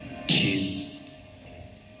听，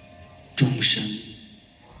钟声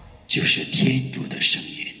就是天主的声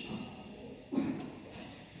音。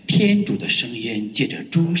天主的声音借着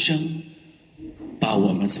钟声把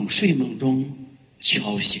我们从睡梦中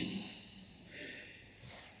敲醒，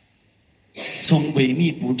从萎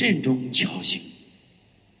靡不振中敲醒，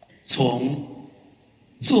从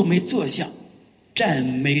坐没坐相、站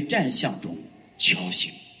没站相中敲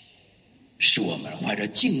醒，使我们怀着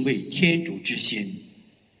敬畏天主之心，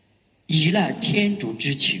依赖天主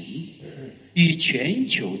之情，与全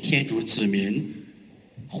球天主子民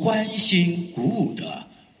欢欣鼓舞地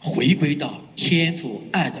回归到天父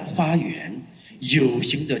爱的花园，有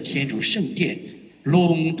形的天主圣殿，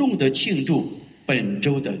隆重地庆祝本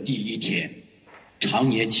周的第一天，常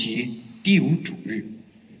年期第五主日。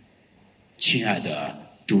亲爱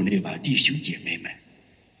的主内瓦弟兄姐妹们，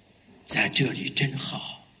在这里真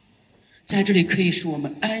好，在这里可以使我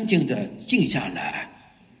们安静地静下来，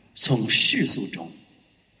从世俗中、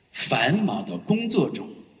繁忙的工作中、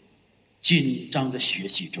紧张的学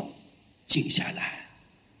习中静下来，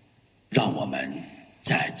让我们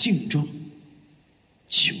在静中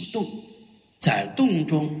求动，在动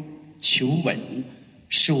中求稳，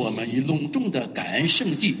使我们以隆重的感恩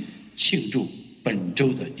圣祭庆祝本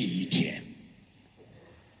周的第一天。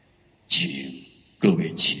请各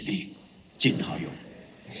位起立，敬祷咏。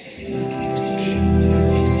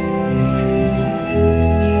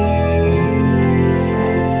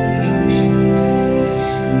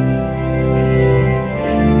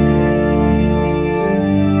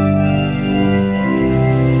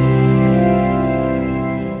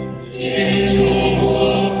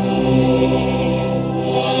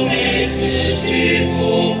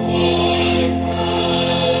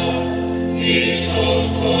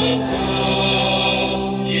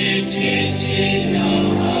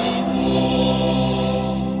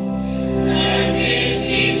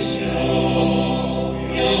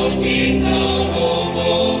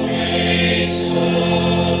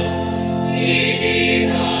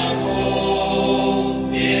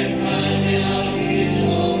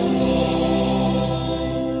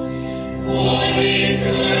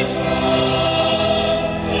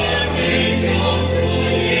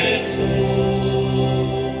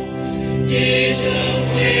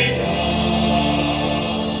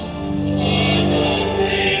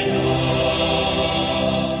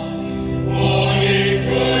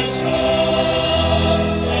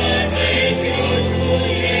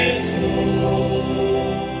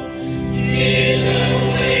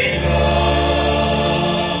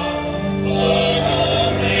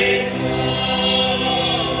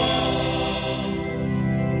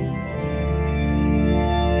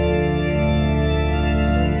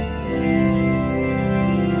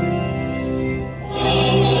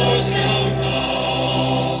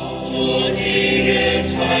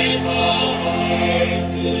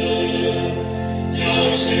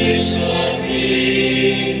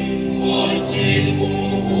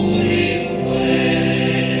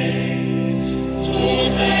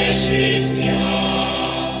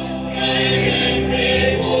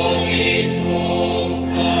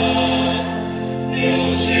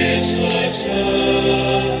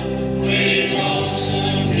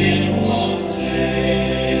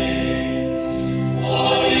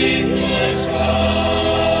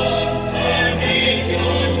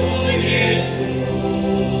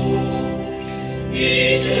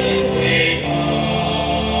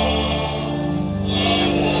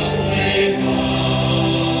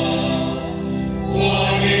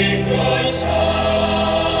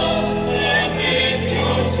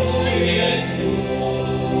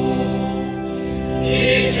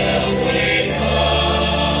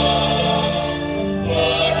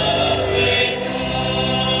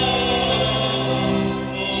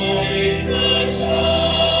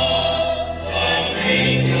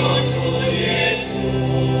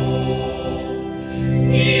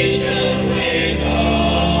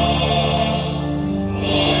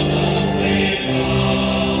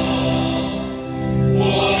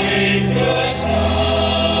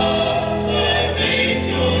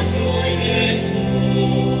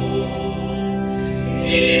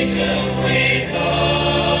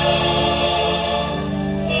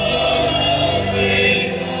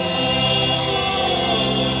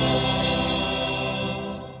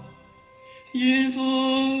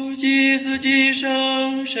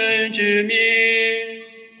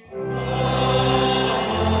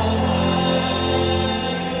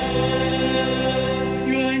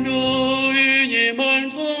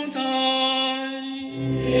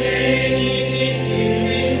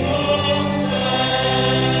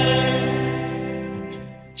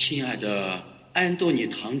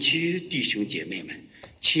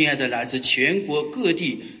亲爱的来自全国各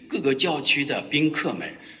地各个教区的宾客们，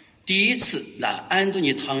第一次来安东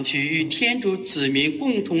尼堂区与天主子民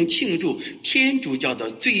共同庆祝天主教的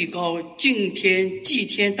最高敬天祭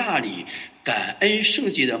天大礼感恩圣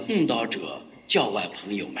祭的慕道者教外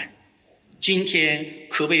朋友们，今天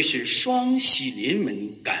可谓是双喜临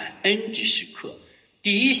门感恩之时刻。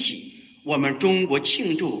第一喜，我们中国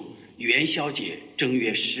庆祝元宵节正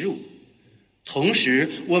月15，同时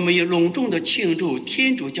我们也隆重地庆祝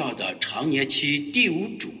天主教的常年期第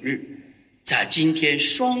5主日。在今天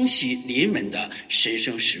双喜临门的神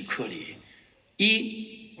圣时刻里，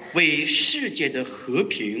一，为世界的和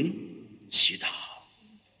平祈祷；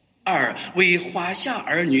二，为华夏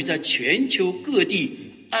儿女在全球各地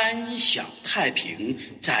安享太平，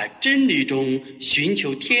在真理中寻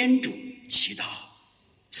求天主祈祷；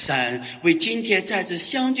三，为今天在此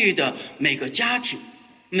相聚的每个家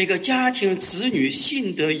庭子女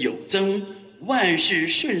信德有增，万事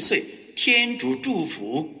顺遂，天主祝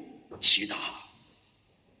福祈祷。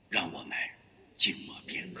让我们静默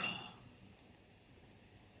片刻。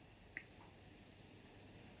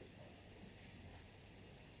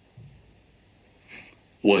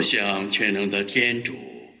我向全能的天主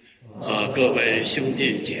和各位兄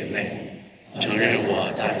弟姐妹承认我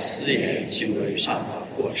在思言行为上的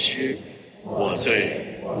过失，我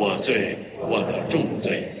的重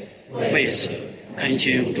罪。为此恳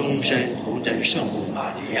请终身童真圣母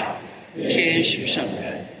玛利亚、天使圣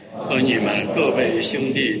人和你们各位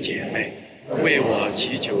兄弟姐妹为我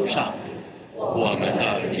祈求上主，我们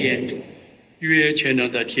的天主，越全能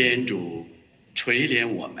的天主垂怜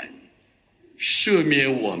我们，赦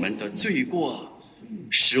免我们的罪过，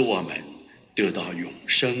使我们得到永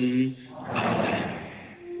生。阿门。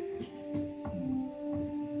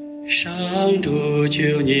上主，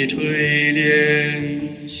求你垂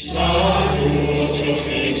怜，上主，求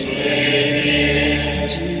你垂怜，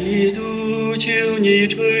基督，求你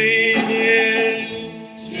垂怜，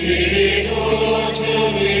基督，求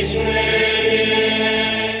你垂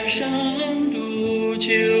怜，上主，求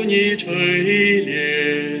你垂怜，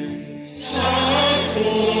上主，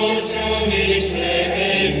求你垂怜。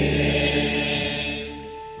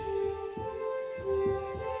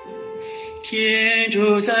天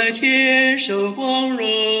主在天受光荣，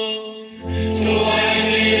主爱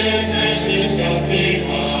你人在世上平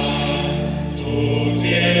安，主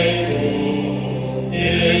天主，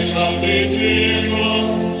天上的君王，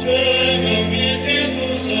全能的天主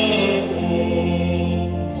圣父，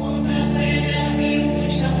我们为了你无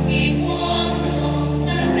上的光荣，赞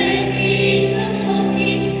美你，称颂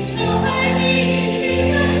你，崇拜你，信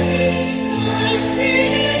仰你，感谢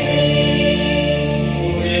你。主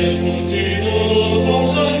耶稣基督，独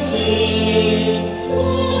生子，主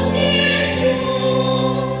天主，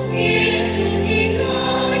天主的羔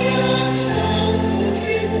羊，圣父之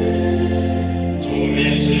子，主你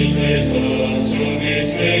是罪者，求你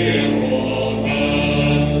垂怜我们。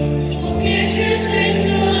主便是罪者，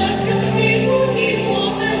求你俯听我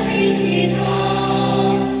们的祈祷。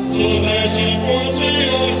主在幸福之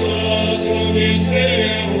佑者，求你垂怜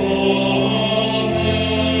我们。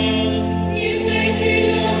因为只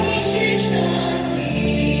有你是生命，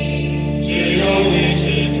只有你是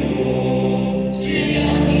主，只有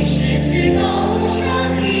你是至高无上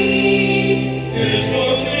的。耶稣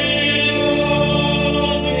基督，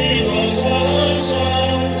你到山上，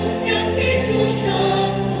共享天主圣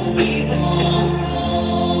父的光荣。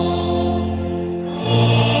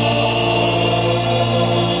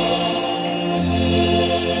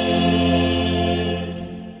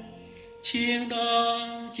请大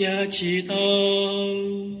家祈祷。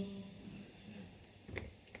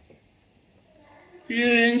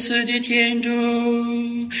仁慈的天主，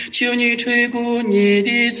求你垂顾你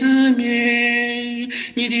的子民，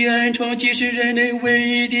你的恩宠既是人类唯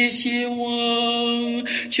一的希望，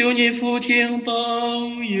求你俯听保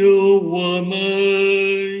佑我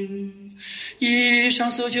们。以上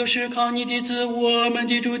所求是靠你的子，我们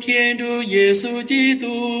的主天主耶稣基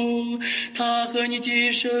督，他和你既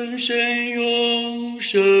生生永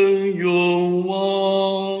生永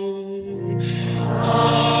王。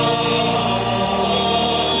阿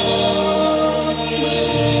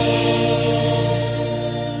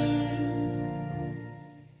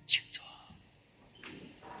请坐。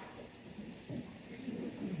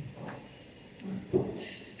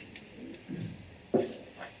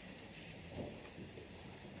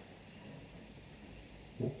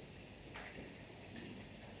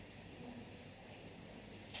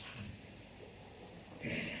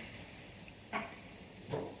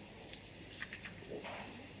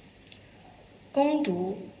恭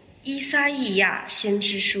读依撒意亚先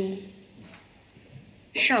知书。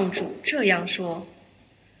上主这样说：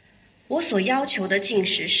我所要求的禁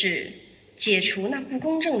食是解除那不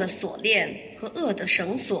公正的锁链和恶的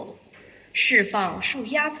绳索，释放受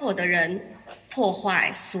压迫的人，破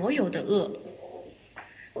坏所有的恶，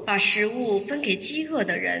把食物分给饥饿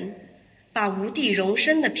的人，把无地容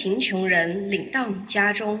身的贫穷人领到你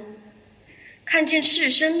家中，看见赤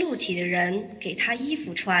身露体的人给他衣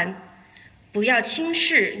服穿，不要轻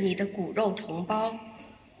视你的骨肉同胞。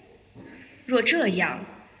若这样，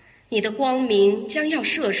你的光明将要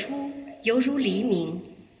射出，犹如黎明，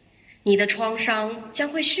你的创伤将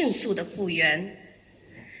会迅速地复原，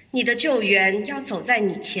你的救援要走在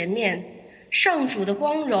你前面，上主的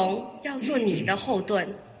光荣要做你的后盾。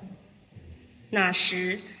那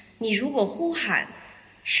时，你如果呼喊，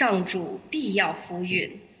上主必要俯允；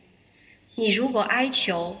你如果哀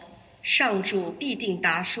求，上主必定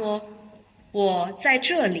答说，我在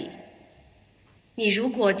这里。你如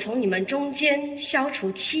果从你们中间消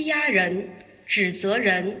除欺压人、指责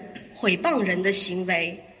人、毁谤人的行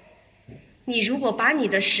为，你如果把你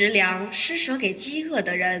的食粮施舍给饥饿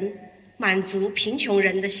的人，满足贫穷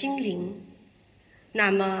人的心灵，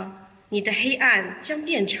那么你的黑暗将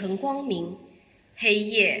变成光明，黑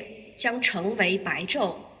夜将成为白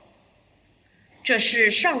昼。这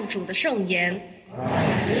是上主的圣言。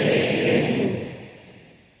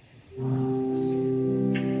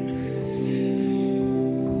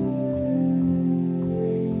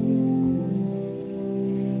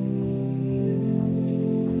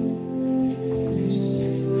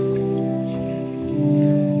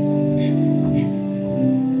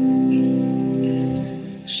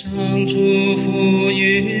上主富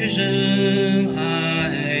于仁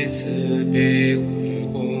爱，慈悲和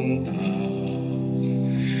公道，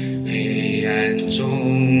黑暗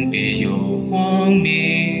中必有光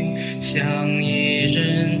明向义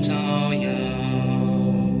人照耀。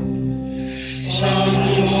上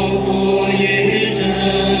主富于仁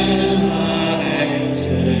爱，慈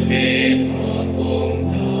悲和公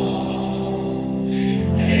道，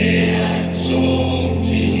黑暗中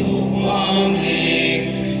必有光明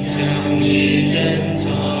向义人照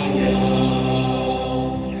耀。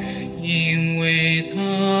因为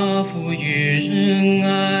他富于仁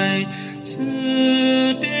爱，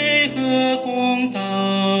慈悲和公道，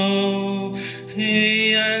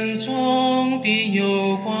黑暗中必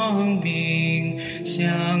有光明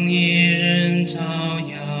向义人照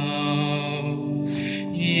耀。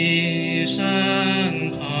一善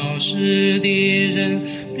好施的人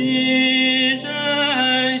必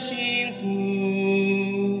然幸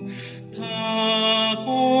福，他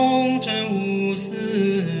公正无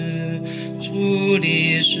私处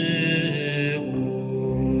理事务。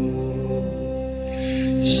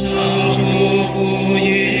上主富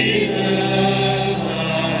于仁爱，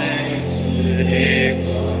慈悲和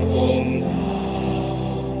公道，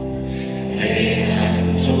黑暗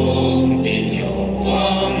中必有光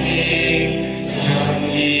明向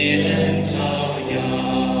义人照耀。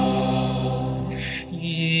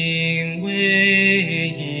因为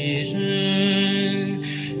义人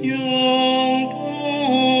永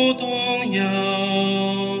不动摇，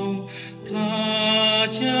他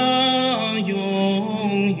将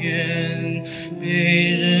永远被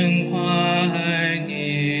人怀念。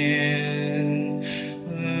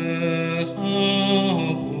噩耗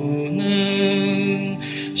不能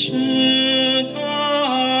使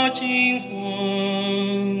他惊慌，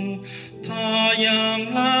他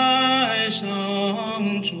仰赖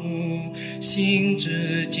上主，心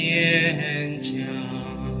志坚强。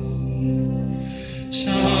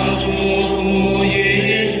上主富于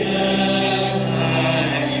仁爱，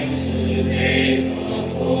慈悲和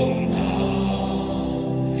公道，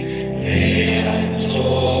黑暗中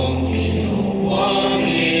必有光明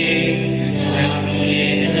向义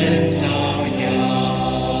人照耀。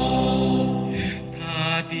他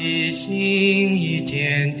必心意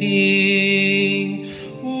坚定，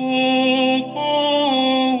无恐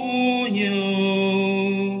无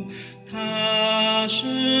忧，他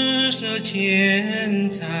施舍钱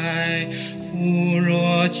财，扶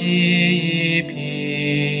弱济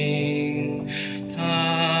贫，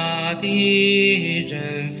他的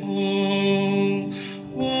人风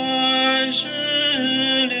万世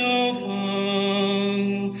流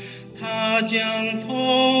芳，他将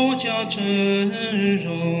头角峥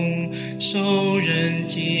嵘受人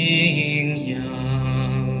敬仰。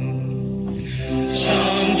上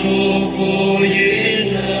主富于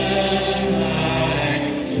仁爱，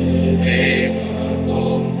慈悲和公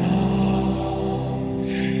道，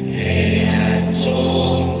黑暗中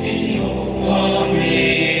必有光明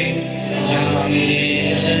向义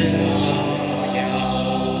人照耀。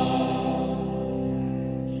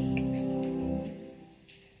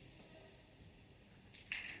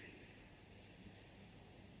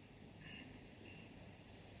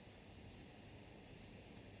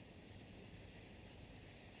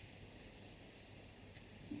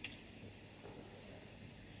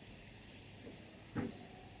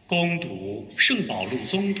恭读圣保禄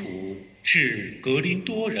宗徒致格林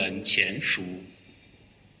多人前书。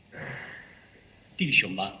弟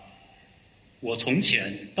兄们，我从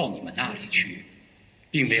前到你们那里去，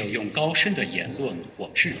并没有用高深的言论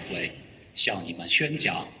或智慧向你们宣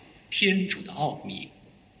讲天主的奥秘，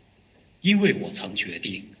因为我曾决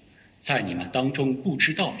定在你们当中不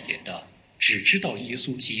知道别的，只知道耶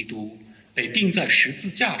稣基督，被钉在十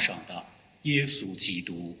字架上的耶稣基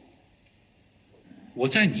督。我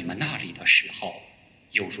在你们那里的时候，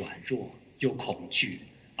又软弱又恐惧，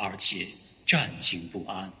而且战惊不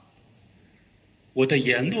安。我的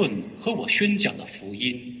言论和我宣讲的福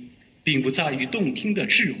音，并不在于动听的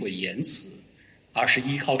智慧言辞，而是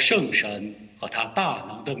依靠圣神和他大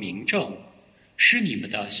能的明证，使你们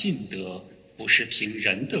的信德不是凭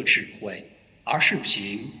人的智慧，而是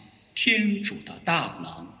凭天主的大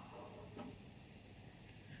能。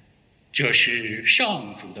这是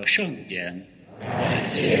上主的圣言。感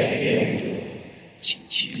谢天主，请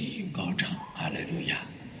起立高唱阿肋路亚。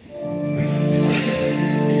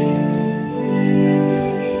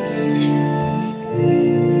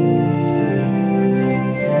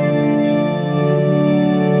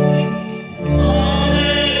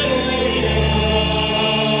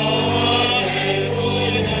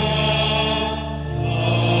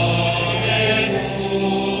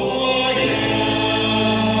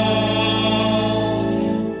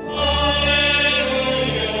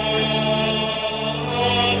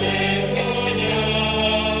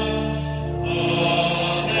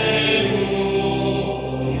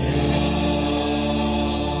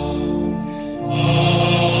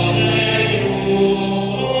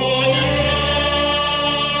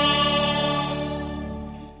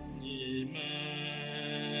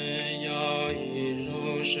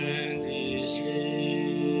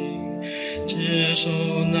接受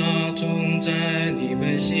那种在你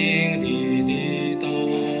们心里的道，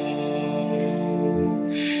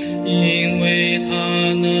因为它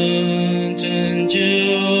能拯救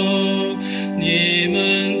你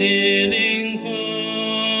们的灵魂。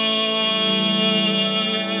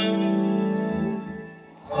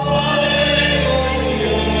哈利路亚，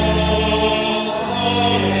哈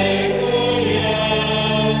利路亚，哈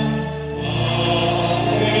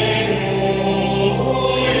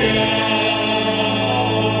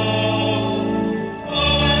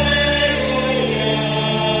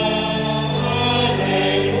利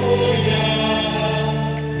路亚。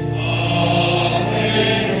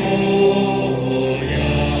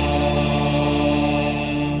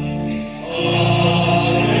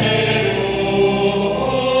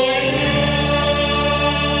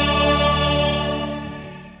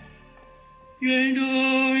愿主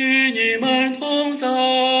与你们同在，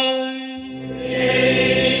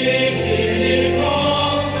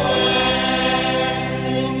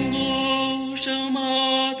恭读圣马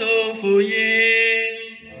窦福音。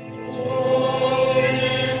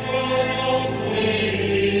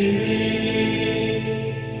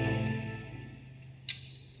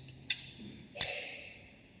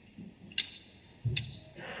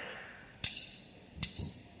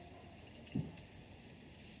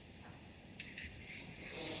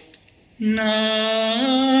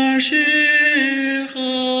那时候，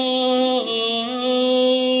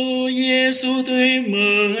耶稣对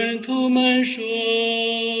门徒们说：“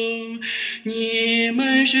你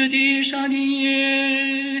们是地上的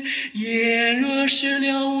盐，盐若失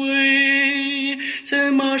了味，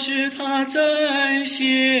怎么使它再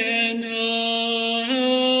鲜呢？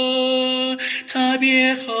它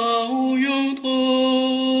便毫无用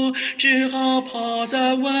途，只好抛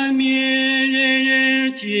在外面，人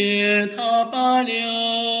人见它罢了。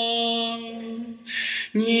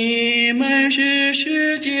你们是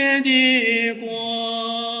世界的光，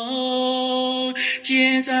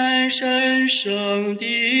建在神圣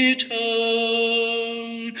的城，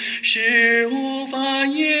是无法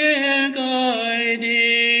掩盖的。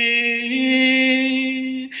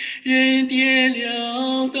人点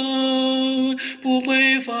了灯，不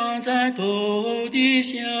会放在斗底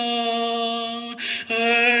下，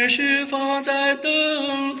而是放在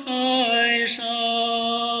灯台上，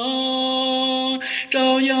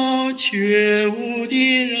照耀全无的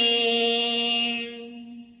人。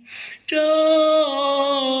照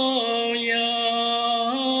耀，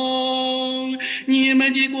你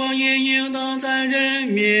们的光也应当在人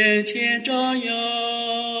面前照耀，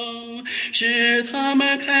使他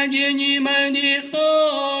们看见你们的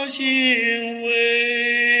好行为，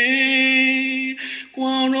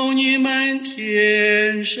光荣你们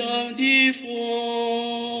天上的父。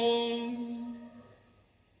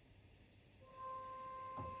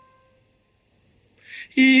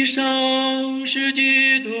以上是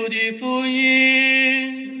基督的福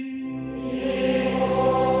音。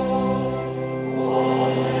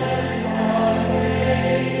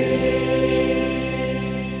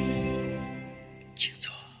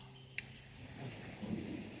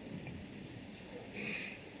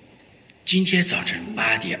今天早晨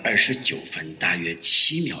8点29分，大约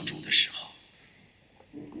7秒钟的时候，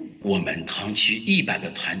我们堂区100个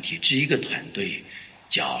团体之一个团队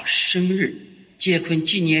叫生日结婚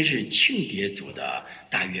纪念日庆典组的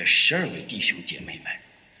大约12位弟兄姐妹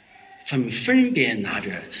们，分别拿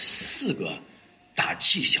着4个打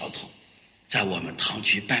气小桶，在我们堂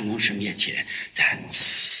区办公室面前在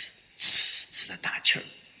呲呲呲的打气儿，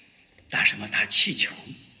打什么？打气球，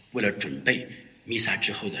为了准备弥撒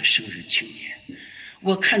之后的生日庆典。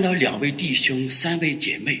我看到2位弟兄3位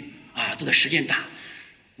姐妹都在使劲打。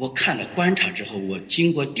我看了观察之后，我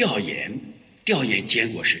经过调研结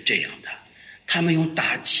果是这样的：他们用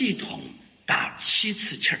打气筒打7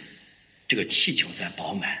次气儿，这个气球再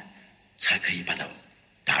饱满，才可以把它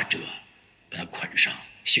打折，把它捆上，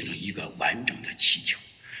形成一个完整的气球。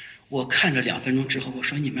我看了2分钟之后，我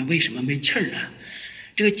说你们为什么没气儿呢？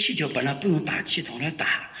这个气球本来不用打气筒来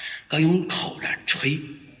打，该用口来吹。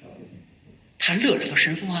他乐了，说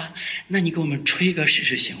神父那你给我们吹个试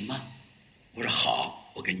试行吗？我说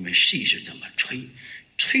好，我给你们试一试怎么吹。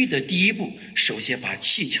吹的第一步，首先把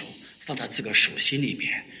气球放到自个手心里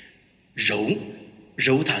面，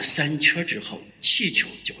揉它3圈之后，气球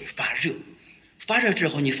就会发热。发热之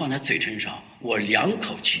后，你放在嘴唇上，我2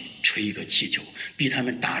口气吹一个气球，比他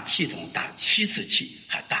们打气筒打7次气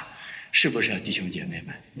还大，是不是弟兄姐妹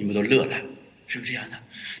们？你们都乐了，是不是这样的？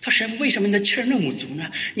他说神父，为什么你的气儿那么足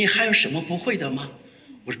呢？你还有什么不会的吗？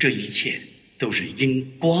我说这一切都是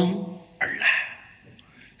因光而来。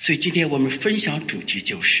所以今天我们分享主题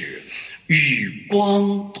就是与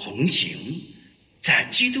光同行，在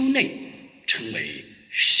基督内成为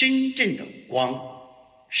深圳的光，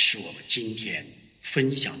是我们今天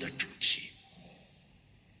分享的主题。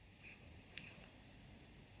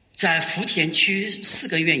在福田区4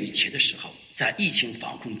个月以前的时候，在疫情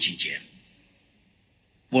防控期间，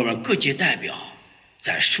我们各界代表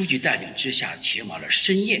在书记带领之下，前往了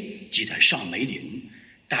深夜集团上梅林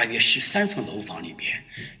大约13层楼房里边，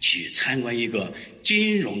去参观一个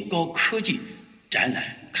金融高科技展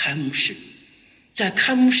览开幕式。在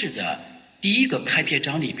开幕式的第一个开篇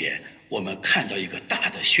章里边，我们看到一个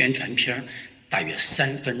大的宣传片，大约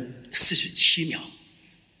3分47秒。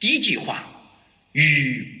第一句话，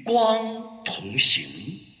与光同行，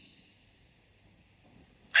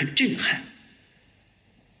很震撼。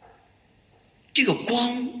这个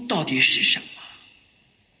光到底是什么？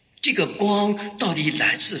这个光到底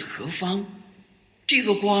来自何方？这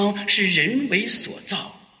个光是人为所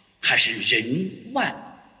造，还是人外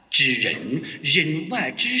之人、人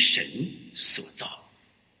外之神所造？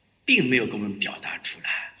并没有给我们表达出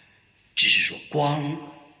来，只是说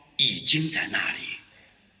光已经在那里。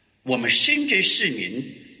我们深圳市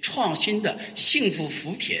民创新的幸福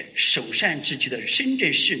福田首善之区的深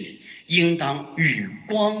圳市民，应当与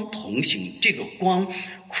光同行。这个光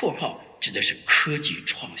括号指的是科技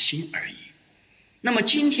创新而已。那么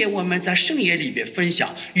今天我们在圣言里边分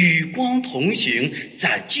享与光同行，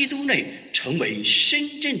在基督内成为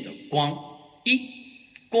深圳的光。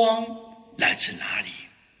光来自哪里？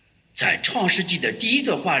在创世纪的第一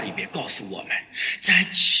段话里边告诉我们，在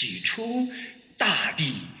起初大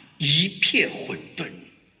地一片混沌，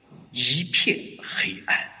一片黑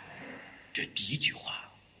暗。这第一句话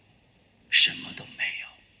什么都没有。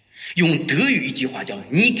用德语一句话叫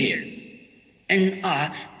Nihil，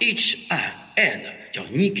 N-R-H-I-L， 叫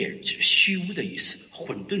Nihil， 就是虚无的意思，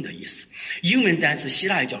混沌的意思。英文单词希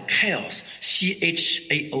腊语叫 Chaos，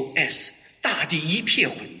 C-H-A-O-S， 大地一片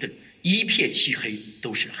混沌，一片漆黑，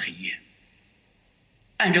都是黑夜。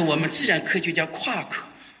按照我们自然科学家夸克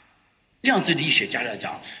量子力学家来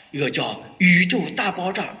讲，一个叫宇宙大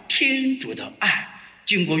爆炸，天主的爱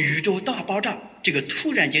经过宇宙大爆炸，这个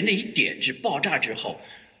突然间那一点之爆炸之后，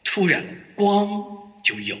突然光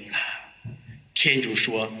就有了。天主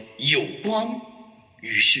说有光，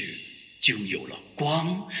于是就有了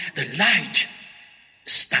光。 The light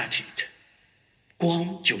started，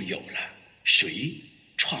 光就有了。谁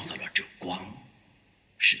创造了这光？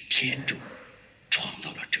是天主创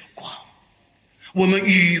造了这光。我们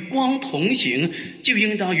与光同行，就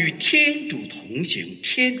应当与天主同行。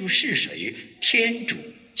天主是谁？天主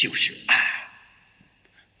就是爱。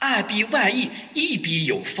爱必外溢，溢必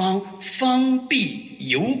有方，方必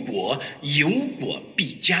有果，有果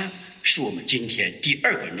必佳，是我们今天第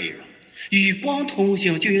2个内容。与光同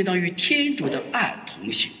行，就应当与天主的爱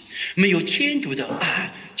同行。没有天主的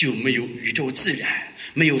爱，就没有宇宙自然，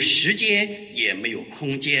没有时间，也没有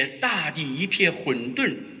空间，大地一片混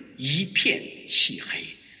沌，一片漆黑。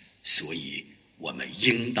所以我们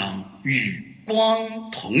应当与光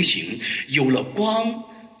同行，有了光，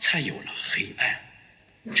才有了黑暗。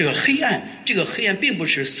这个黑暗并不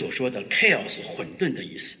是所说的 chaos 混沌的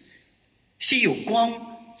意思，先有光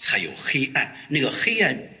才有黑暗，那个黑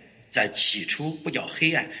暗在起初不叫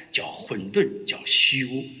黑暗，叫混沌，叫虚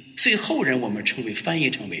无，所以后人我们翻译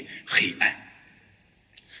成为黑暗。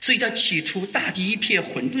所以在起初大地一片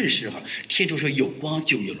混沌时候，天主说有光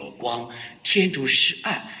就有了光，天主是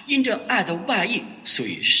爱，因着爱的外溢，所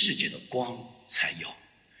以世界的光才有。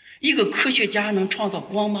一个科学家能创造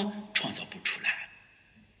光吗？创造不出来。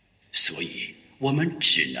所以我们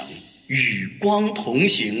只能与光同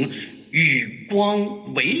行，与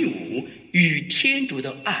光为伍，与天主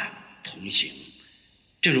的爱同行。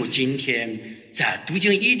正如今天在读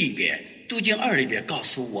经1里边、读经2里边告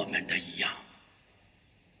诉我们的一样，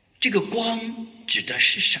这个光指的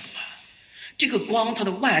是什么？这个光它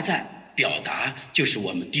的外在表达就是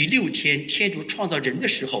我们第6天天主创造人的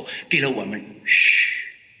时候给了我们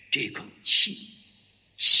这口气，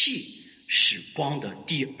气是光的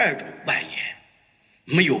第2种外延。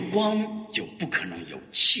没有光就不可能有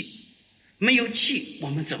气，没有气我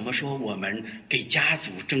们怎么说我们给家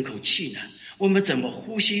族争口气呢？我们怎么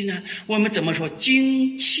呼吸呢？我们怎么说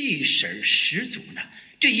精气神十足呢？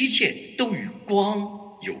这一切都与光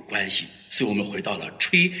有关系。所以我们回到了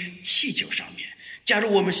吹气球上面。假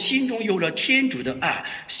如我们心中有了天主的爱，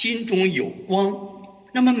心中有光，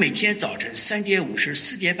那么每天早晨3点50、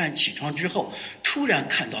4点半起床之后，突然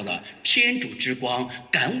看到了天主之光，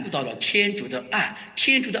感悟到了天主的爱，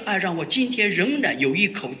天主的爱让我今天仍然有一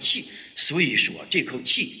口气。所以说这口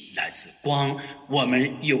气来自光。我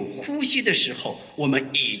们有呼吸的时候，我们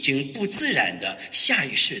已经不自然的下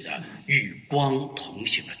意识的与光同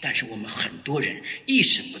行了。但是我们很多人意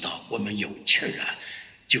识不到，我们有气儿了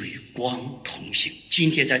就与光同行。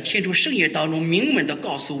今天在天主圣言当中明文的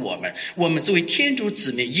告诉我们，我们作为天主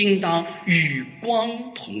子民应当与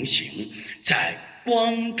光同行，在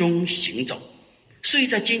光中行走。所以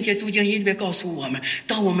在今天读经1里面告诉我们，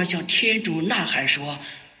当我们向天主呐喊说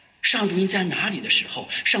上主你在哪里的时候，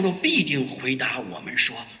上主必定回答我们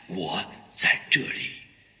说我在这里。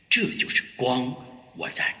这就是光，我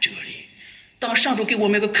在这里。当上主给我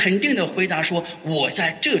们一个肯定的回答说我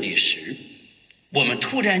在这里时，我们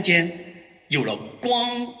突然间有了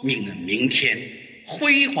光明的明天，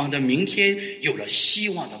辉煌的明天，有了希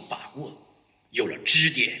望的把握，有了支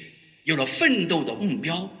点，有了奋斗的目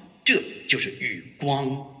标。这就是与光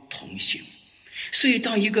同行。所以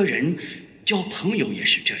当一个人交朋友也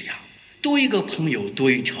是这样，多一个朋友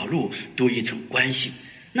多一条路，多一层关系。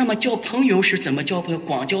那么交朋友是怎么交朋友？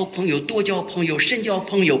广交朋友，多交朋友，深交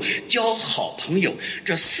朋友，交好朋友，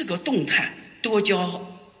这4个动态，多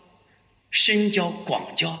交、深交、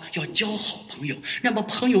广交，要交好朋友。那么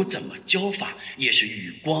朋友怎么交法，也是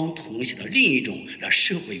与光同行的另一种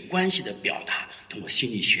社会关系的表达。通过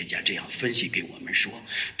心理学家这样分析给我们说，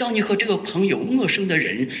当你和这个朋友陌生的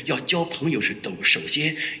人要交朋友时，都首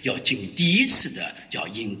先要进行第一次的叫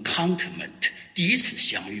encounterment， 第一次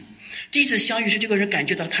相遇。第一次相遇是这个人感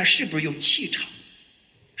觉到他是不是有气场，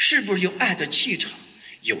是不是有爱的气场，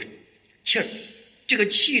有气儿，这个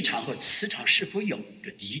气场和磁场是否有，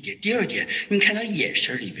这第一点。第二点，你看他眼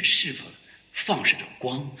神里面是否放射着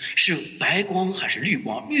光，是白光还是绿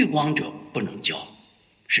光？绿光者不能交，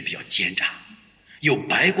是比较奸诈。有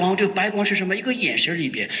白光，这个白光是什么？一个眼神里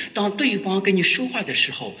边，当对方跟你说话的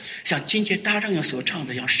时候，像今天大丈夫所唱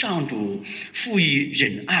的，像上主富于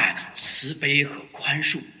仁爱、慈悲和宽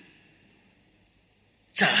恕，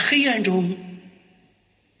在黑暗中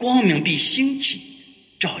光明必兴起，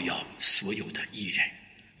照耀所有的义人。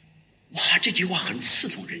哇，这句话很刺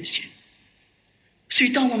痛人心。所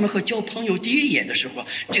以当我们和交朋友第一眼的时候，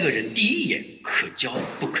这个人第一眼可交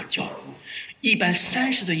不可交。一般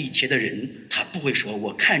30岁以前的人，他不会说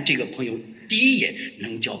我看这个朋友第一眼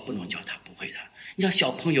能交不能交，他不会的。你像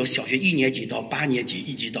小朋友小学1年级到8年级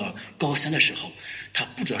一直到高3的时候，他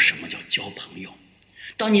不知道什么叫交朋友。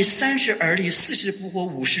当你30而立40不惑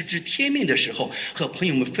50知天命的时候，和朋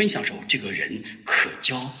友们分享时候，这个人可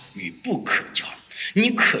交与不可交。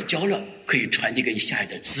你可交了，可以传递给下一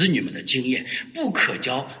代子女们的经验；不可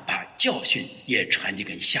交，把教训也传递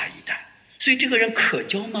给下一代。所以这个人可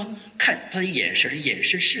交吗？看他的眼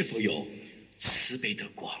神是否有慈悲的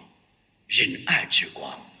光、仁爱之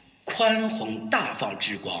光、宽宏大方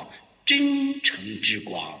之光、真诚之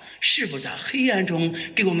光，是否在黑暗中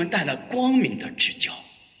给我们带来光明的指教。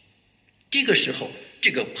这个时候这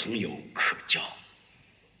个朋友可交。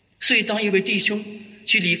所以当一位弟兄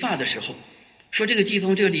去理发的时候，说这个地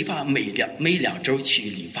方这个理发每2周去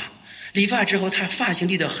理发，理发之后他发型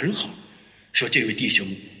理得很好，说这位弟兄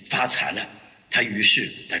发财了。他于是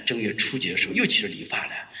在正月初节的时候又去理发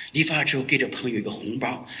了，理发之后给这朋友一个红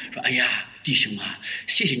包，说：“哎呀，弟兄啊，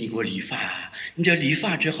谢谢你给我理发啊！你这理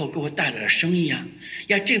发之后给我带来了生意啊！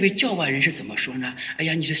呀，这位教外人是怎么说呢？哎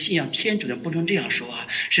呀，你是信仰天主的，不能这样说啊！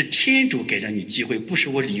是天主给了你机会，不是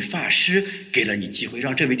我理发师给了你机会，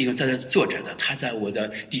让这位弟兄在这坐着的，他在我的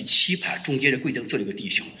第7排中间的柜凳坐了一个弟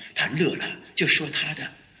兄，他乐了，就说他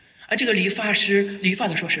的。”这个理发师理发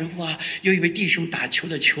的说：“神父啊，有一位弟兄打球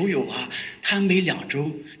的球友啊，他每2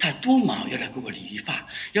周他多忙，要来给我理发。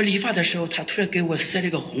要理发的时候，他突然给我塞了一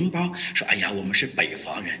个红包，说：哎呀，我们是北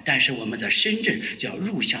方人，但是我们在深圳叫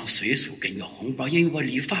入乡随俗，给你个红包，因为我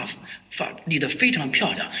理发理得非常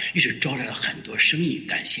漂亮，于是招来了很多生意，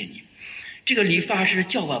感谢你。”这个理发师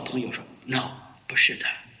教我朋友说 ：“No， 不是的，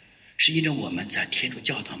是因为我们在天主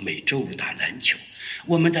教堂每周5打篮球。”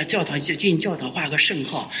我们在教堂进教堂画个圣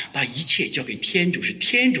号，把一切交给天主，是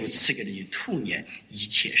天主赐给了你兔年一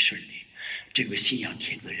切顺利。这个信仰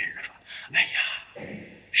天主的人说：“哎呀，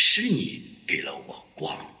是你给了我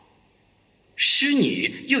光，是你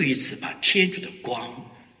又一次把天主的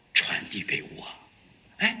光传递给我。”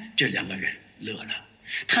这2个人乐了。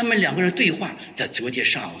他们2个人对话在昨天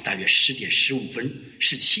上午大约10点15分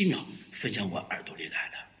17秒分享我耳朵里来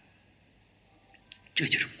了。这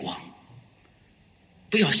就是光。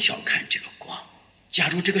不要小看这个光，假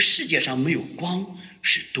如这个世界上没有光，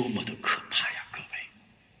是多么的可怕呀，各位！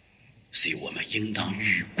所以我们应当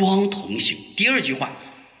与光同行。第2句话，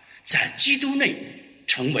在基督内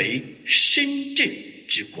成为深圳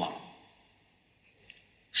之光。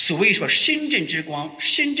所谓说深圳之光，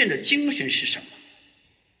深圳的精神是什么？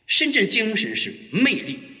深圳精神是魅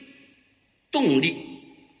力、动力、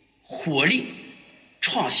活力、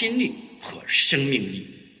创新力和生命力。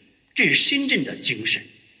这是深圳的精神。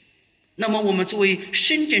那么我们作为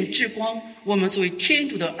深圳之光，我们作为天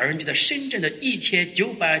主的儿女，在深圳的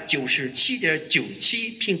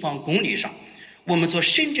1997.97平方公里上，我们做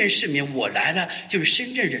深圳市民，我来了就是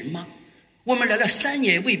深圳人吗？我们来了3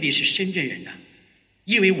年未必是深圳人呢，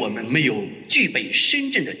因为我们没有具备深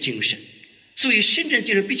圳的精神。所以深圳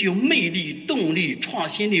精神必须有魅力、动力、创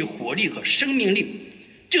新力、活力和生命力，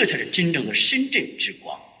这才是真正的深圳之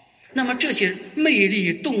光。那么这些魅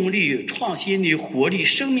力、动力、创新力、活力、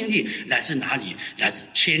生命力来自哪里？来自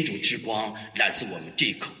天主之光，来自我们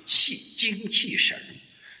这口气，精气神。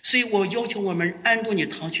所以我要求我们安东尼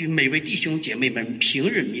堂区每位弟兄姐妹们，平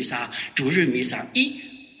日弥撒、主日弥撒：1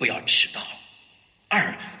不要迟到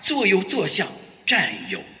；2坐有坐相，站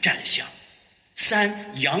有站相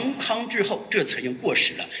；3阳康之后，这曾经过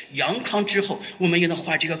时了。阳康之后，我们应当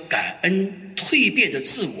画这个感恩、蜕变的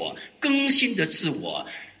自我、更新的自我。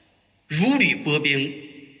如履薄冰，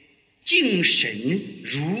敬神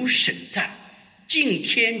如神在，敬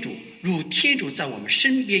天主如天主在我们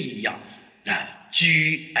身边一样，来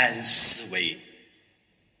居安思危。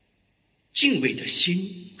敬畏的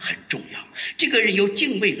心很重要。这个人有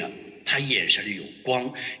敬畏了，他眼神里有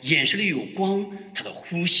光，眼神里有光，他的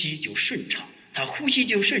呼吸就顺畅，他呼吸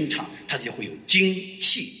就顺畅，他就会有精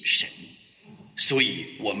气神。所以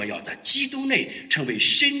我们要在基督内成为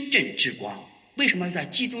深圳之光。为什么要在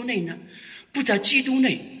基督内呢？不在基督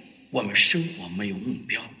内，我们生活没有目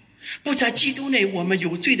标；不在基督内，我们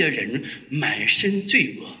有罪的人满身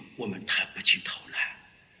罪恶，我们抬不起头来，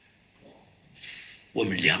我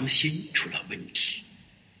们良心出了问题。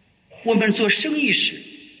我们做生意时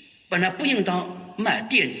本来不应当卖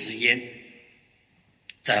电子烟，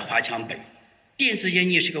在华强北，电子烟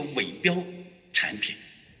也是个伪标产品，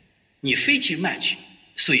你非去卖去，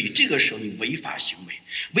所以这个时候你违法行为，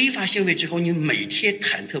违法行为之后，你每天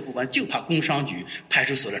忐忑不安，就怕工商局、派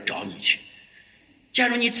出所来找你去。假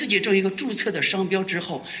如你自己这一个注册的商标之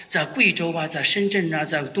后，在贵州啊，在深圳啊，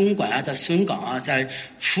在东莞啊，在孙港啊，在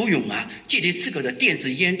福永啊，建立自个的电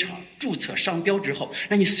子烟厂，注册商标之后，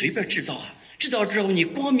那你随便制造啊，制造之后你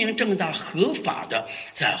光明正大、合法的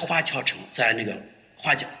在华侨城，在那个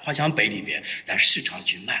华强北里边，在市场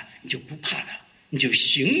去卖，你就不怕了，你就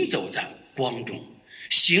行走在光中，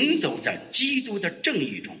行走在基督的正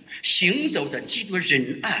义中，行走在基督的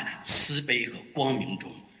仁爱、慈悲和光明中。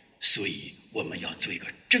所以我们要做一个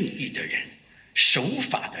正义的人，守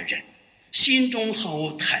法的人，心中毫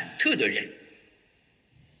无忐忑的人，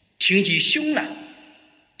挺起胸来，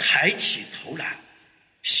抬起头来，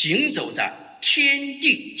行走在天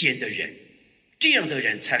地间的人，这样的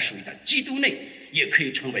人才属于在基督内，也可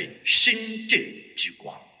以成为深圳之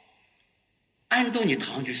光。安东尼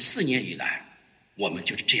堂区4年以来，我们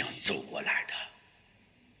就是这样走过来的，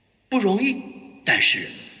不容易，但是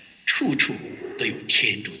处处都有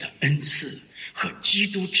天主的恩赐和基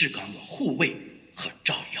督至刚的护卫和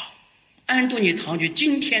照耀。安东尼堂区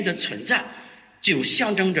今天的存在，就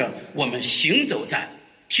象征着我们行走在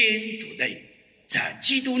天主内，在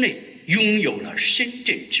基督内拥有了深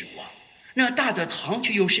圳之光。那大的堂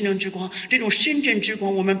区有深圳之光，这种深圳之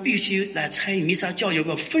光，我们必须来参与弥撒教友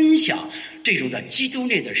们分享这种在基督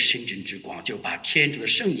内的深圳之光，就把天主的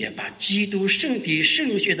圣言，把基督圣体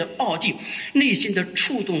圣血的奥迹，内心的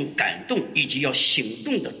触动感动以及要行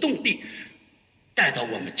动的动力带到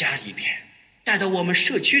我们家里边，带到我们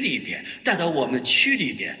社区里边，带到我们区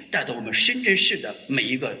里边，带到我们深圳市的每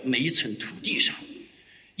一寸土地上。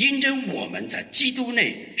因着我们在基督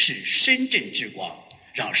内是深圳之光，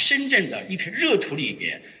让深圳的一片热土里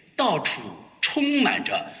边到处充满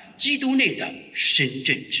着基督内的深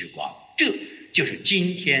圳之光。这就是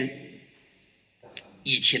今天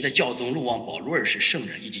以前的教宗若望保禄二世圣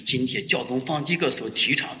人以及今天教宗方济各所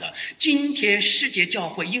提倡的，今天世界教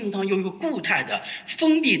会应当拥有固态的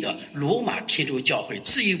封闭的罗马天主教会，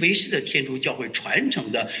自以为是的天主教会，传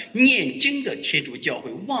承的念经的天主教会，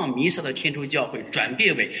望弥撒的天主教会，转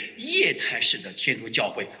变为液态式的天主教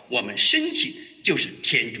会。我们身体就是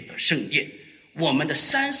天主的圣殿，我们的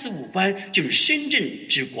三四五官就是深圳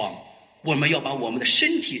之光。我们要把我们的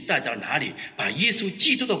身体带到哪里，把耶稣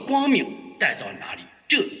基督的光明带到哪里，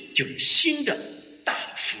这就是新的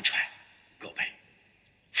大福传。各位，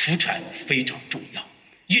福传非常重要，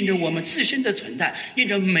因着我们自身的存在，因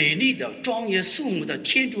着美丽的庄严肃穆的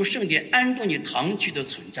天主圣殿安东尼堂区的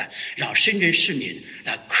存在，让深圳市民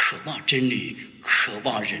来渴望真理，渴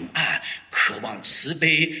望仁爱，渴望慈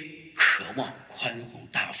悲，渴望宽宏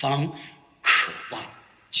大方，渴望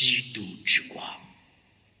基督之光。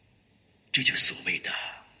这就所谓的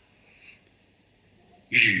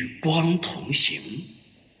与光同行，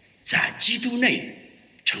在基督内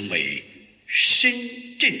成为深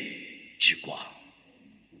圳之光。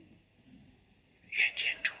愿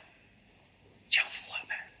天主降福我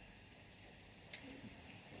们。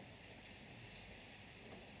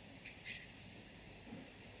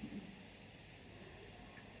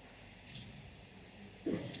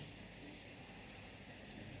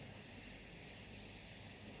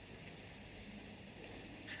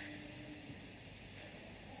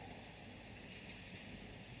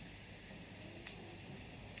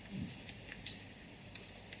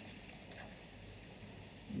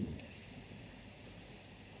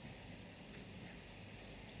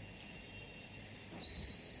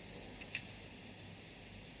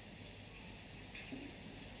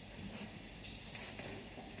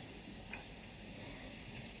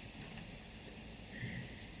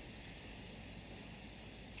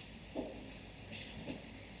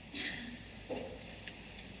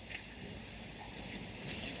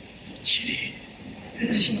起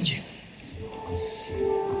立，心静。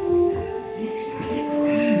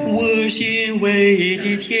我心唯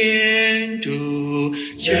的天主，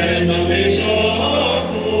全能的圣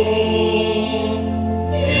父，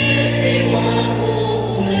面对万物，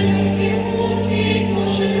我们有心呼吸，都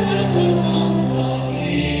是他所创造的。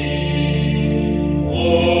我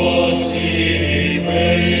心为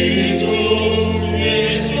主耶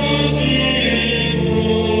稣基督，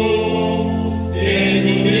天主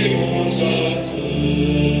的独生子。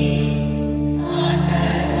他在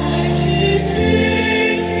万世之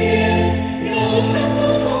前，由圣父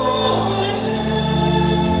所生。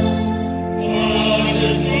他是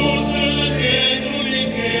主子，天主的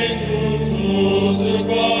天主，主子光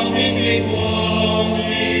明的光明，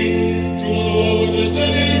主子真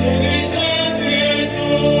理中的真天主。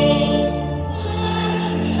他是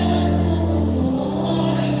圣父所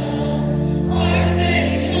生，而非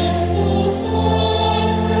圣父所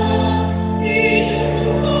造，与圣父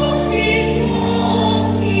同心同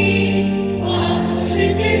体，万物是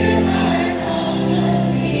借着而造成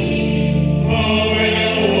的。他为了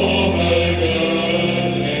我们人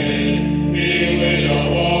类，并为了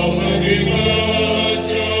我们的得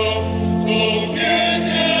救，做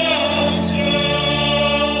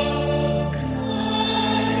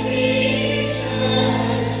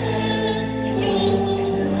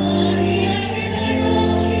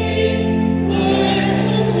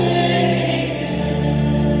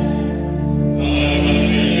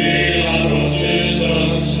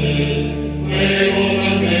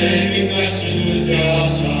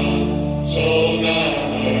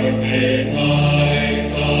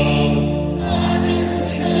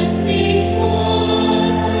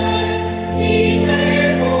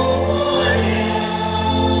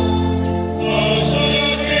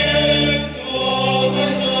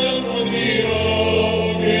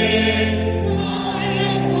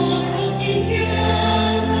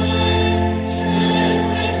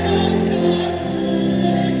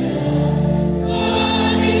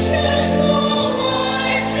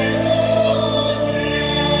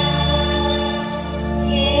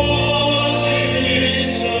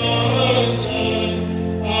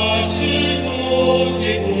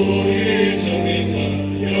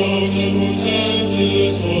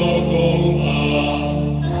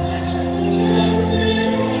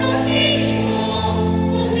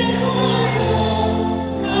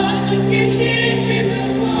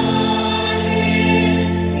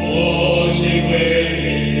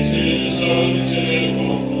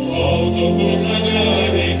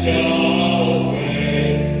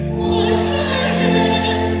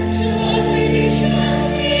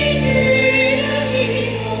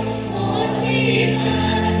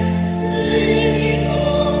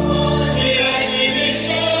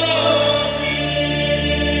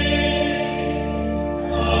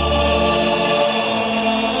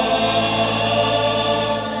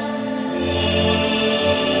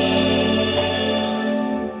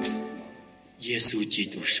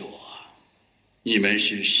你们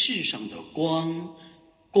是世上的光，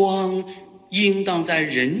光应当在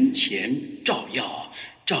人前照耀，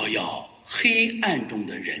照耀黑暗中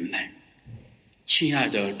的人们。亲爱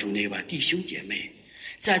的主内外弟兄姐妹，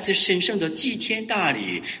在此神圣的祭天大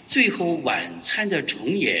礼最后晚餐的重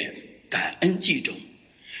演感恩祭中，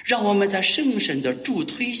让我们在圣神的助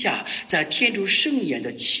推下，在天主圣言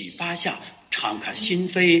的启发下，敞开心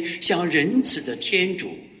扉，向仁慈的天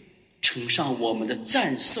主呈上我们的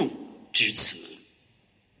赞颂之词。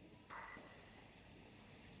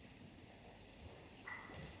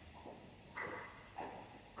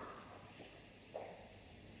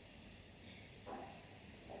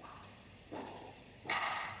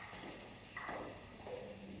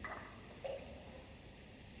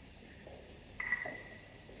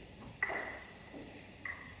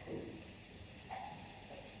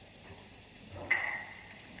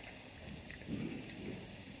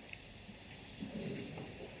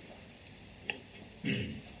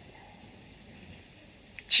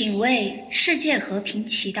请为世界和平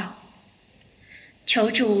祈祷，求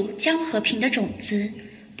主将和平的种子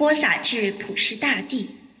播撒至普世大地，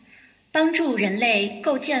帮助人类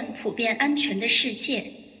构建普遍安全的世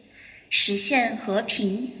界，实现和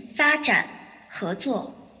平、发展、合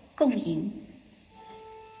作、共赢。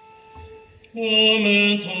我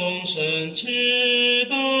们同声祈祷，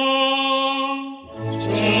求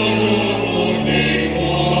主复听我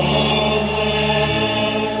们。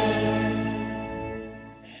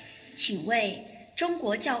请为中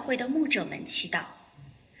国教会的牧者们祈祷，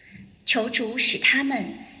求主使他们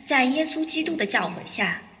在耶稣基督的教诲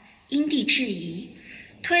下因地制宜，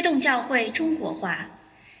推动教会中国化，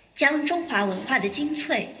将中华文化的精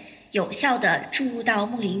粹有效地注入到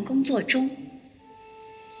牧灵工作中。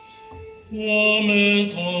我们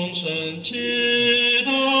同声祈祷，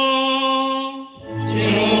求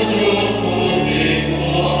主复听我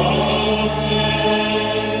们。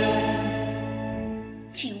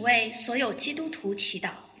请为所有基督徒祈祷，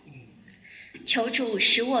求主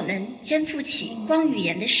使我们肩负起光与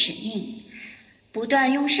盐的使命，不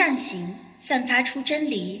断用善行散发出真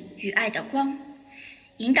理与爱的光，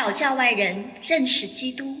引导教外人认识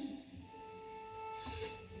基督。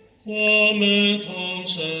我们同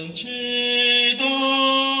声祈祷，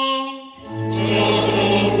求主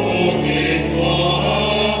复听我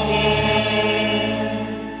们。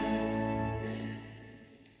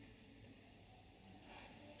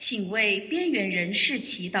请为边缘人士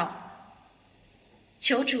祈祷，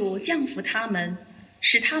求主降福他们，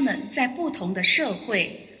使他们在不同的社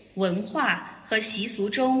会、文化和习俗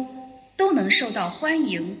中都能受到欢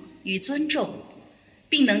迎与尊重，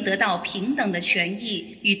并能得到平等的权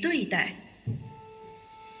益与对待。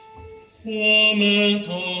我们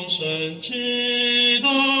同声祈祷，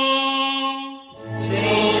求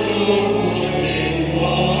主复听我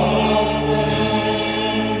们。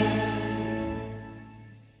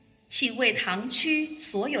请为堂区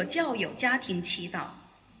所有教友家庭祈祷，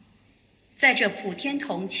在这普天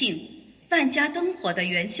同庆、万家灯火的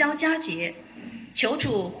元宵佳节，求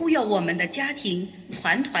主护佑我们的家庭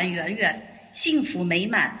团团圆圆，幸福美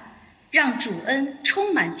满，让主恩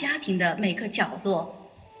充满家庭的每个角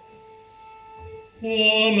落。我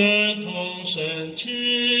们同声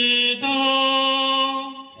祈祷，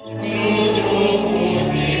求主复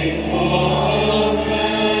听我们。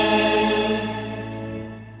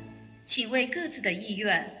请为各自的意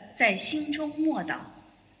愿在心中默祷。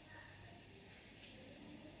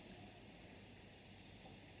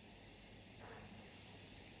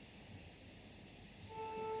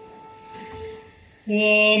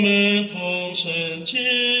我们同声祈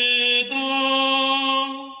祷，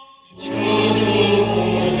求主复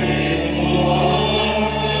听我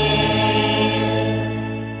们。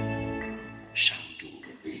上主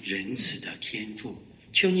仁慈的天父，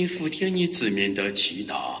求你俯听你子民的祈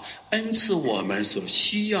祷，恩赐我们所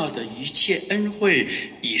需要的一切恩惠。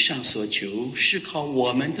以上所求是靠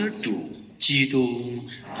我们的主基督。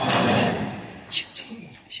阿门。请坐，奉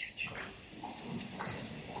献去。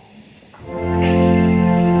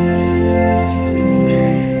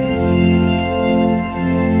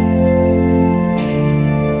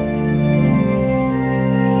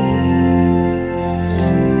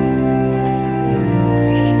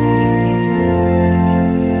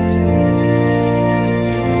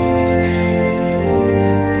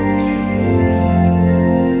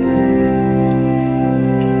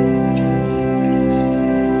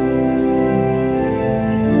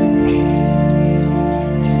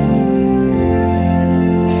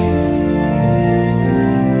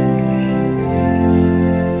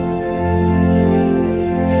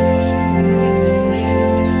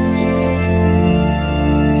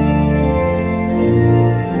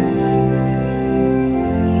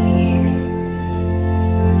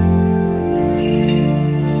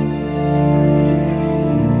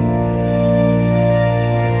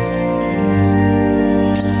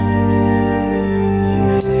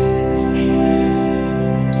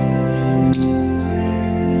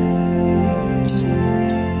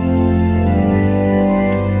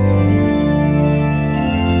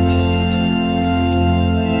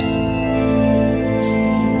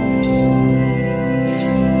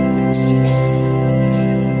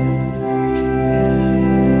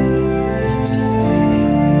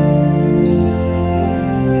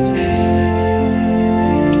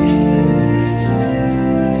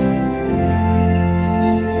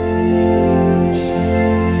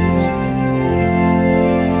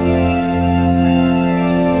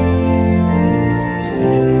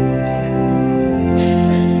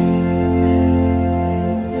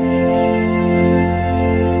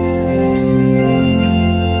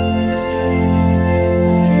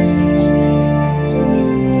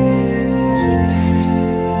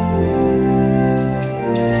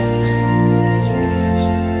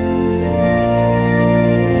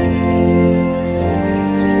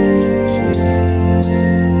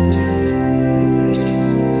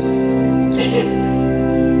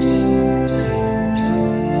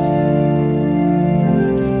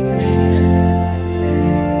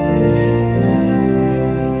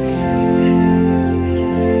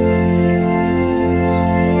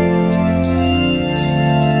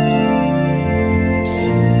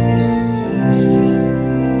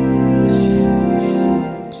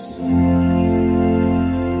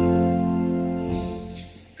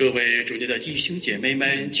弟兄姐妹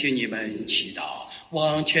们，请你们祈祷，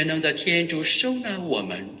望全能的天主收纳我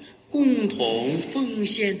们共同奉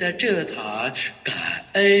献的这坛感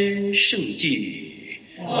恩圣祭。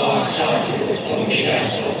望上主从你的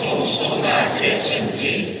手中收纳这圣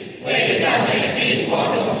祭，为赞美并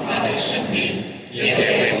光荣他的生命，也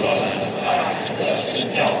为我们和整个圣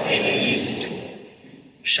教会的益处。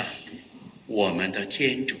上主，我们的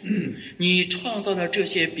天主，你创造了这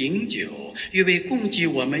些饼酒，欲为供给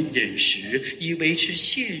我们饮食，以维持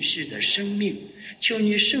现世的生命。求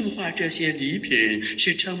你圣化这些礼品，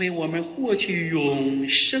使成为我们获取永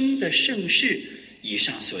生的圣事。以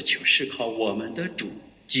上所求是靠我们的主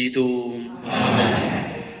基督。阿门。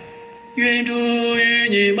愿主与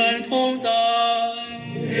你们同在，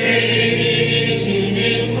愿与你的心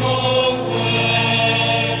灵同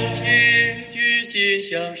在。请举心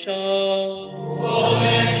向上，我们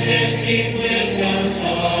全心归向上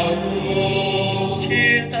主。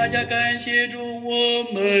请大家感谢主我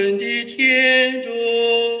们的天主。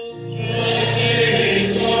这是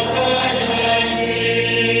理所当然的。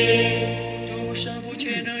主圣父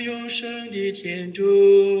全能永生的天主，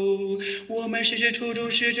我们时时处处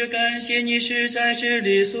使着感谢你，实在是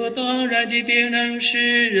理所当然的，并能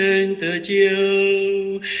使人得救。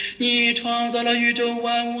你创造了宇宙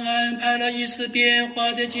万物，安排了一次变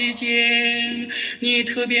化的季节，你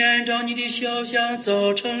特别按照你的肖像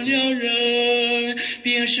造成了人，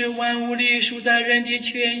并使万物隶属在人的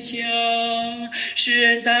权下，使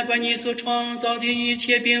人大观你所创造的一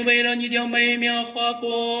切，并为了你的美妙画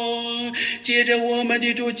工，借着我们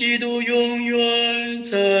的主基督永远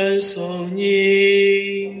赞颂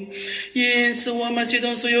你。因此我们随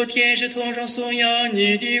同所有天使同声颂扬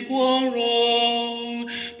你的光荣，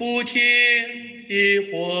不停地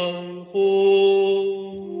欢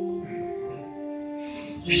呼。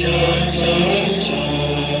圣圣圣，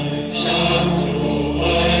上主万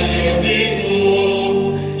有的主，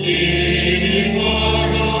你的光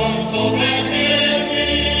荣充满天地，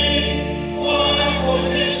万物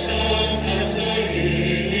之生在这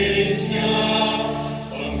云下，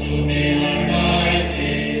奉主名而来的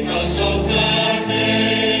当受赞美，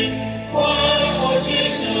万物之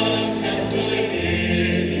生在这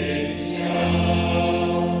云下。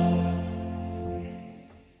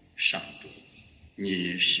上主，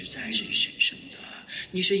你实在是神圣的，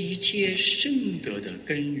你是一切圣德的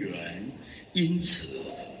根源，因此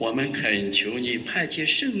我们恳求你派遣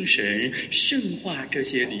圣神圣化这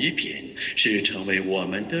些礼品，使成为我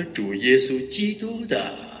们的主耶稣基督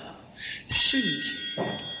的圣体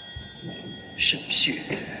圣血。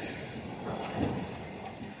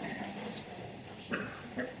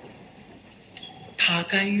他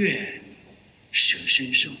甘愿舍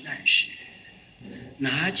身受难时，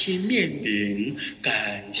拿起面饼，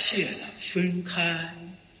感谢了，分开，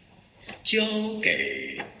交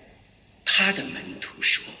给他的门徒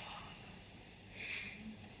说：“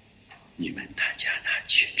你们大家拿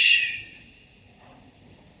去吃，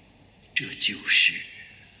这就是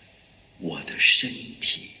我的身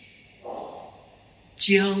体，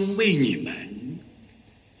将为你们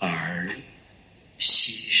而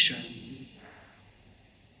牺牲。”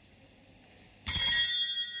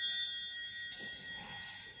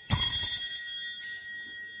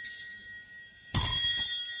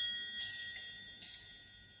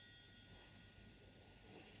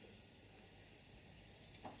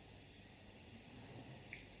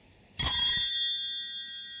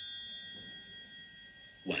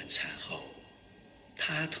晚餐后，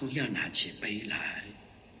他同样拿起杯来，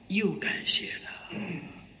又感谢了，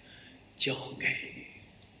交给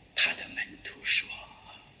他的门徒说：“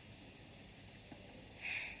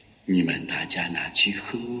你们大家拿去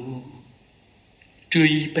喝，这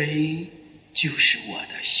一杯就是我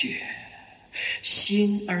的血，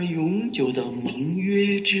新而永久的盟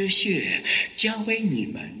约之血，将为你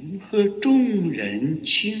们和众人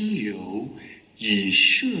清流，以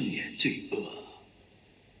赦免罪恶。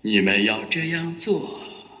你们要这样做，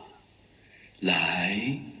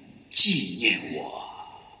来纪念我。”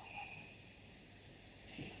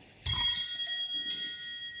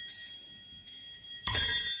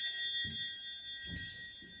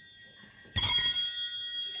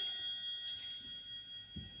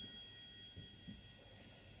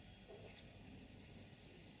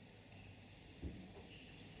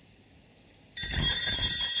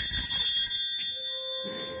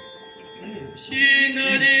新的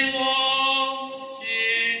灵光景，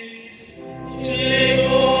基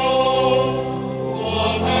督，我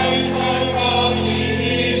们传告你的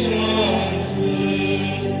圣词，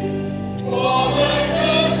我们歌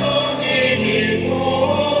颂你的复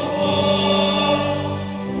活，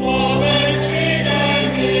我们期待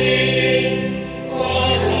你光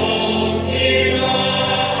荣的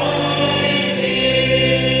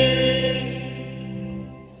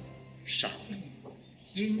上主，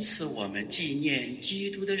因此我们纪念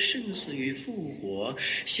基督的圣死与复活，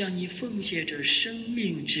向你奉献着生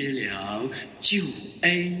命之粮、救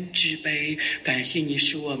恩之杯，感谢你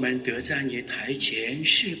使我们得在你台前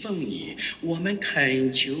侍奉你。我们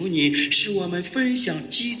恳求你使我们分享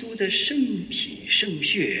基督的圣体圣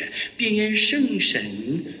血，并因圣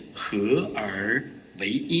神合而为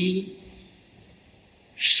一。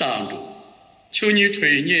上主，求你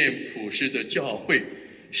垂念普世的教会，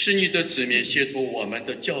使你的子民协同我们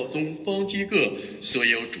的教宗方济各、所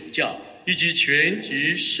有主教以及全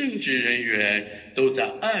体圣职人员都在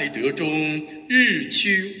爱德中日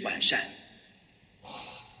趋完善。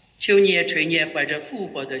求你也垂念怀着复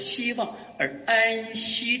活的希望而安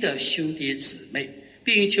息的兄弟姊妹，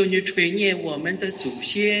并求你垂念我们的祖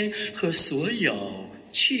先和所有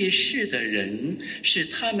去世的人，使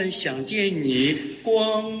他们想见你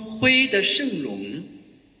光辉的圣容。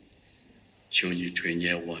求你垂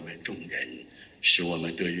念我们众人，使我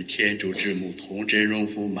们得与天主之母童真荣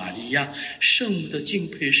福玛利亚、圣母的敬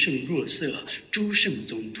佩圣若瑟、诸圣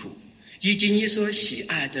宗徒，以及你所喜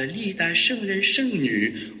爱的历代圣人圣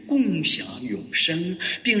女共享永生，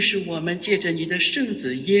并使我们借着你的圣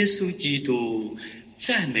子耶稣基督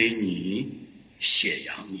赞美你、显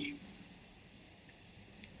扬你。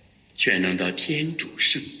全能的天主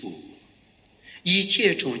圣父，一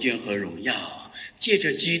切崇敬和荣耀借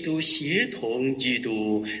着基督协同基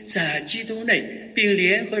督，在基督内并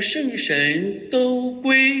联合圣神都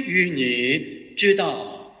归于你，直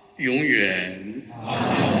到永远。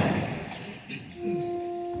阿门。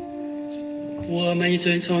我们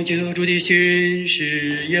遵从救主的训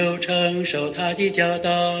示，又承受他的教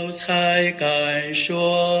导，才敢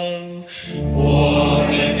说：我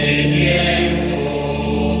们的天父，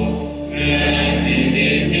愿你的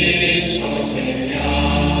名受宣扬，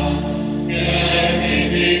愿你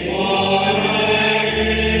的国来临，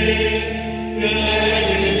愿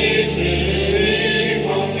你的旨意奉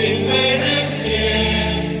行在人间，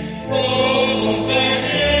如同在天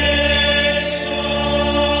上。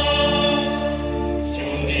求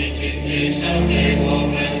你今天赏给我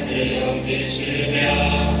们日用的食粮，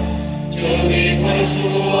求你宽恕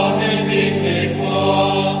我们的罪过，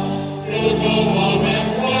如同我们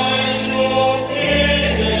宽恕别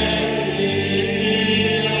人一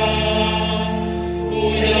样，不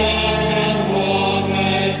要让我们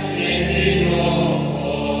陷于诱惑，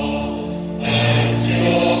但救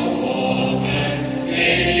我们免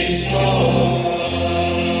于受恶。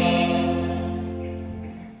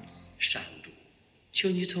上主，求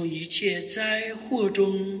你从一切灾祸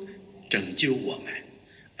中拯救我们，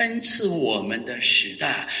恩赐我们的时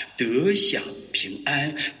代得享平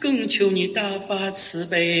安，更求你大发慈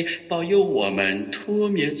悲，保佑我们脱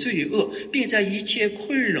灭罪恶，并在一切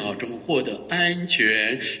困扰中获得安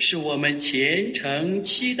全，使我们虔诚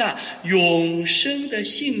期待永生的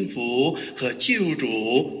幸福和救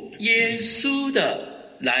主耶稣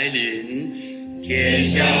的来临。天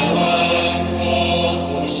下万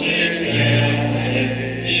国不是权威，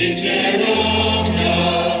一切荣耀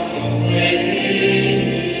永归于你。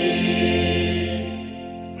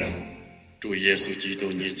主耶稣基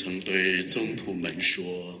督，你曾对宗徒们说：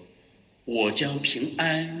我将平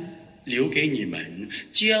安留给你们，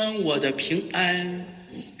将我的平安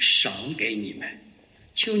赏给你们。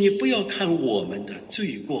求你不要看我们的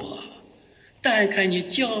罪过，但看你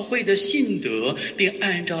教会的信德，并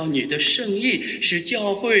按照你的圣意使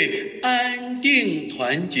教会安定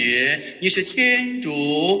团结。你是天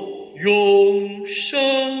主，永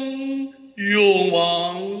生永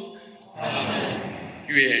王。阿门。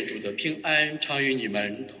愿主的平安常与你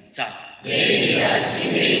们同在，与你的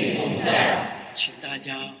心灵同在。请大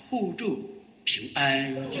家互助平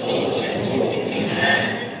安。祝神父平安。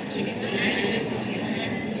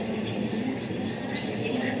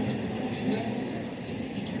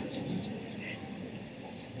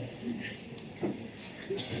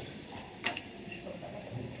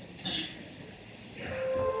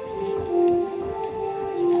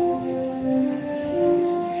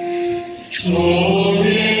主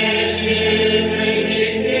也是非的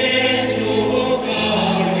天主羔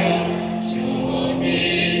羊，求你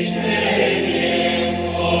垂怜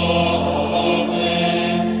我们。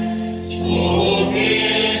主也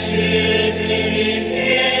是非的天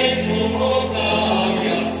主羔羊，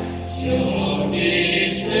求你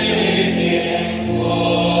垂怜我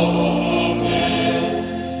们。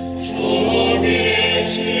主也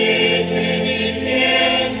是非的天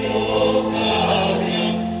主羔羊，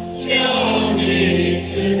求你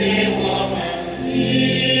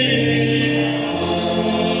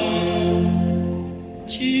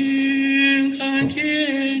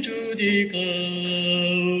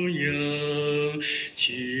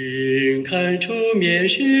请看出面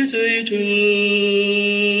是罪者，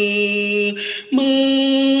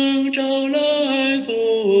蒙召来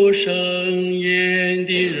赴盛宴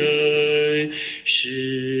的人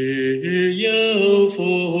是有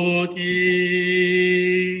福的。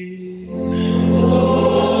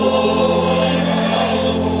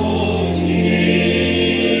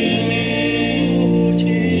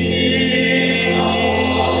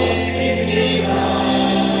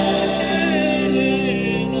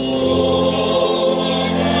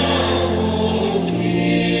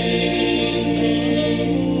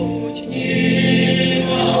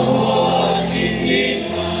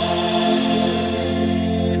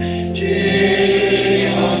只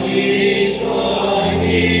要你说。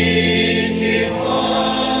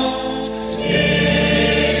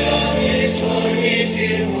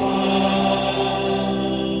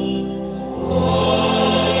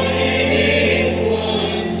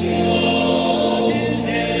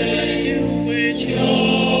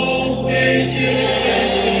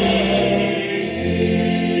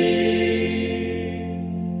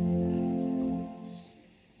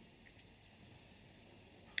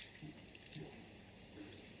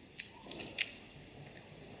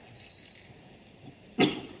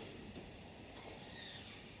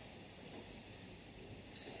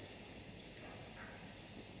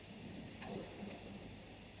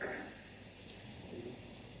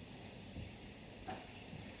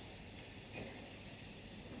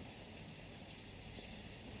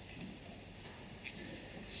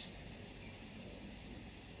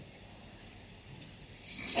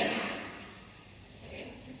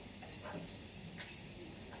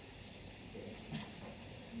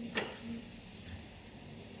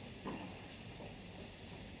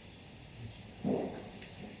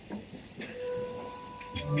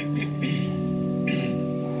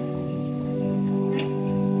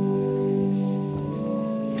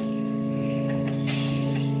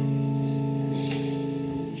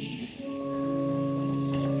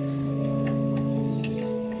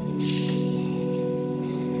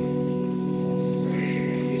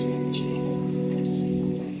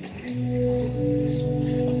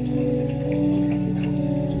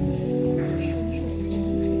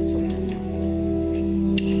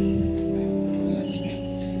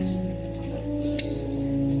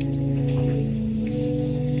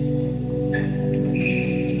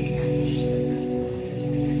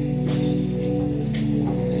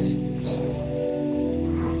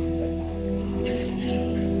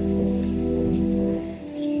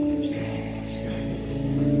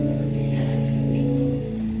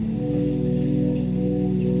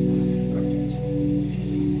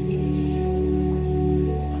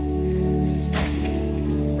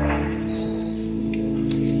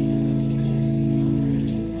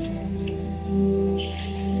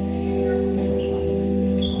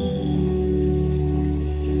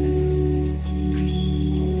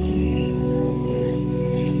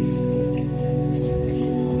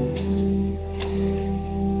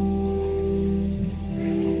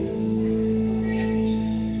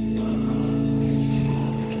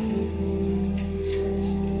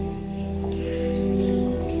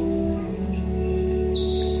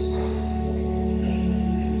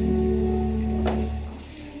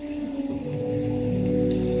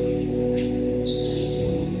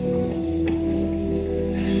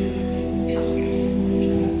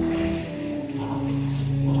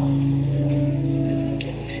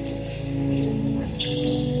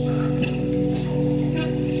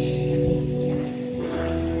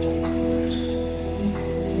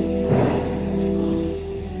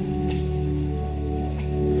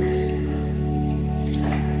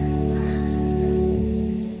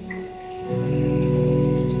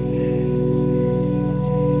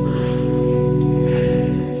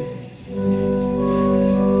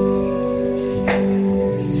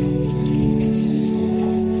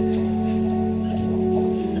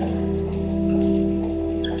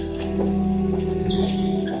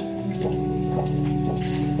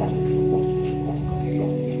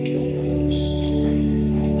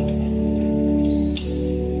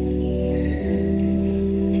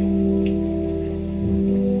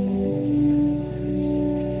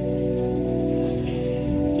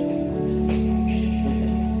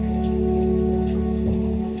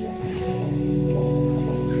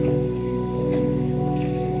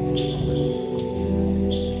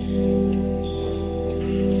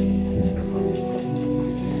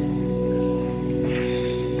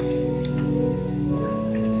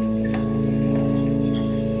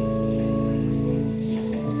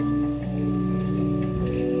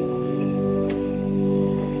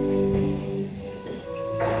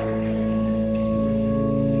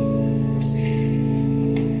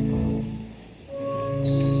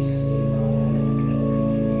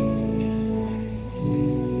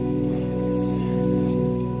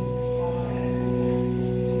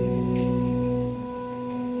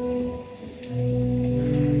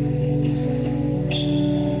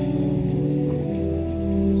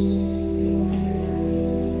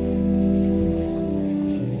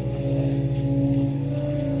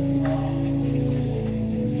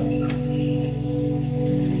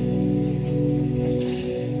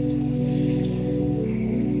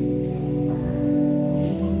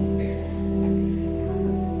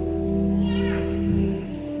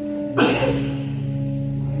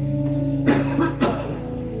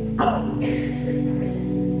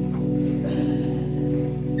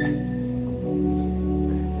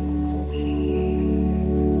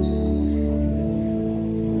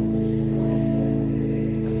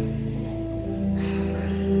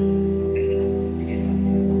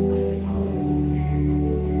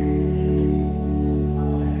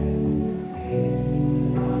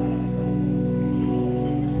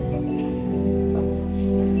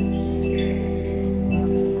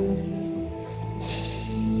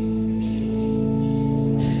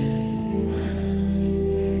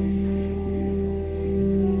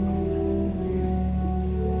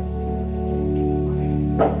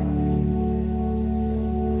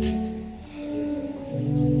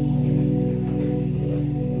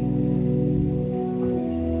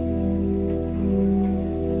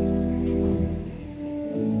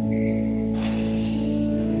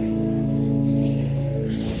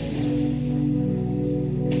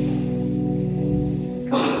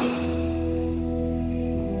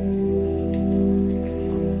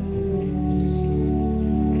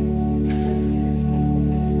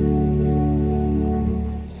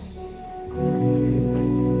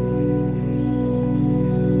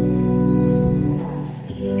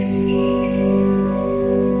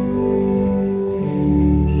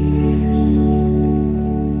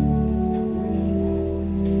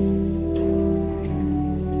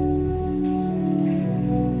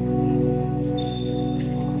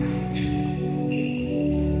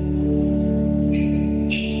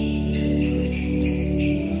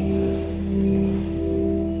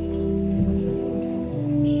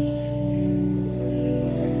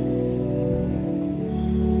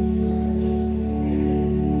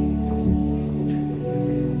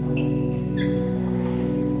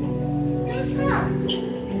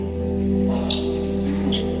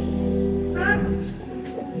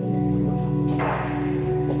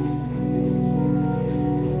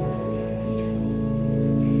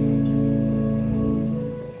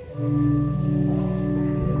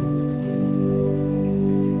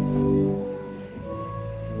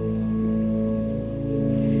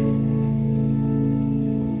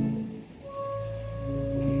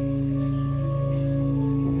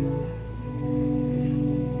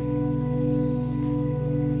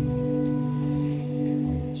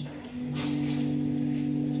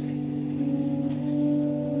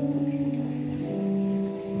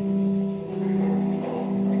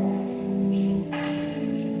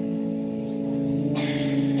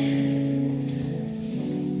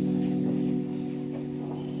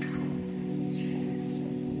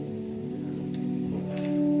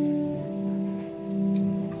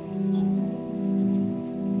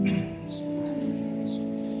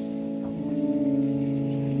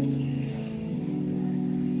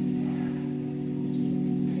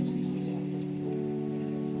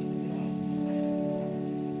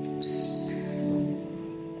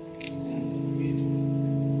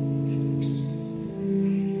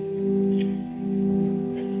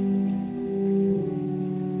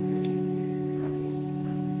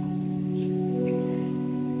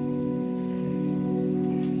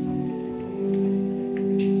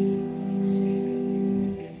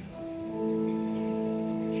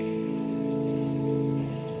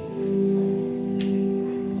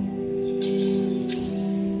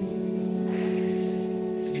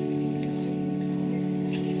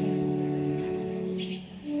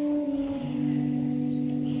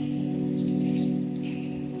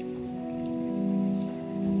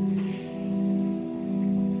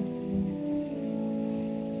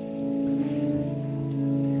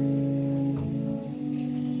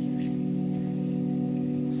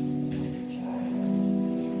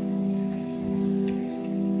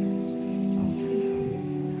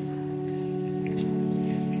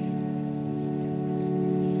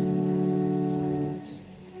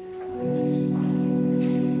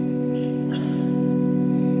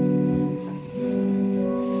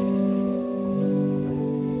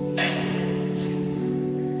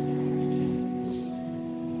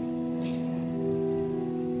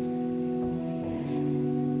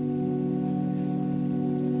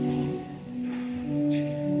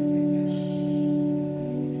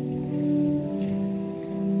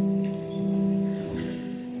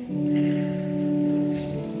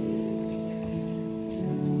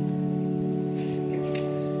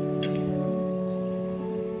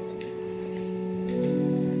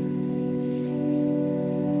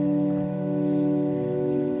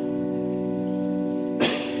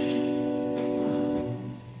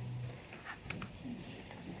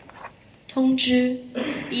通知：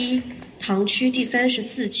一、堂区第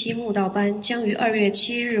34期慕道班将于2月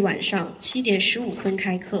7日晚上7点15分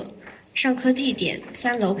开课，上课地点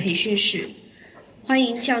3楼培训室，欢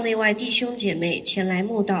迎教内外弟兄姐妹前来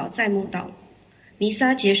慕道再慕道。弥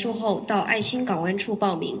撒结束后到爱心港湾处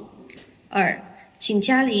报名。2、请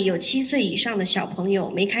家里有7岁以上的小朋友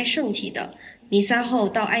没开圣体的，弥撒后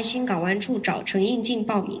到爱心港湾处找陈应静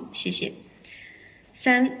报名，谢谢。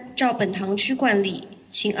3、照本堂区惯例，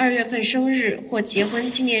请2月份生日或结婚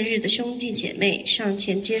纪念日的兄弟姐妹上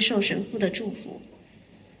前接受神父的祝福。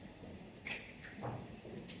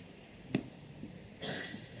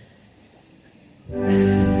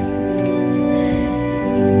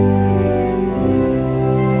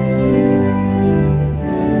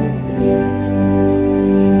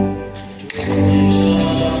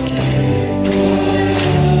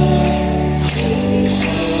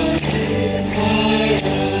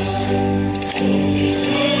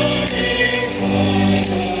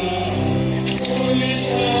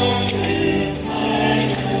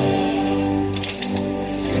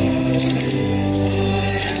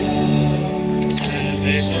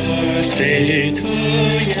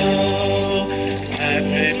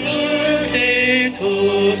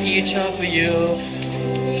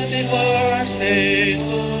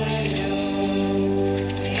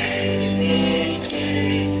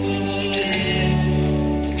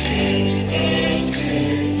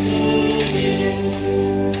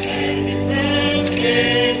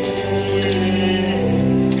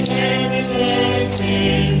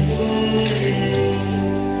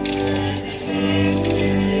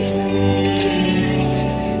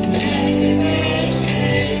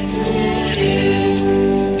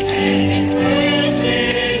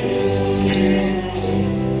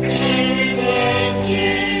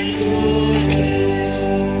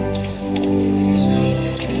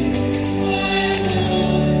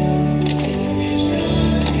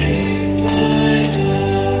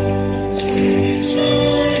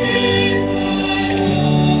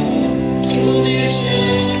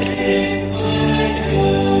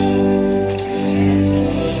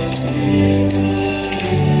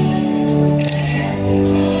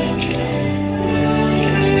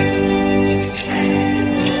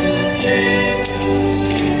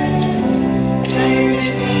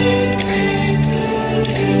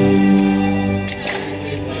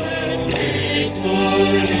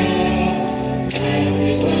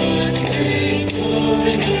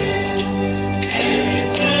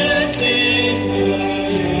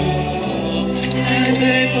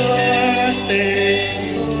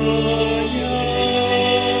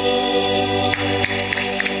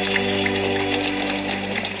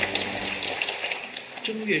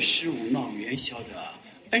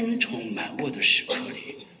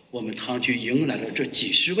堂区迎来了这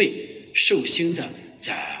几十位寿星的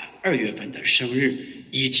在2月份的生日，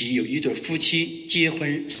以及有一对夫妻结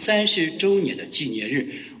婚30周年的纪念日。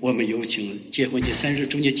我们有请结婚节30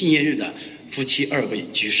周年纪念日的夫妻2位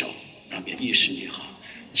举手，让别意识你好，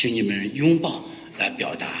请你们拥抱来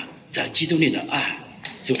表达在基督内的爱，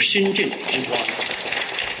做深圳之光。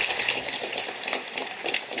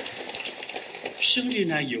生日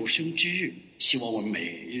乃有生之日，希望我们每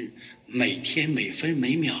日每天每分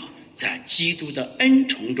每秒在基督的恩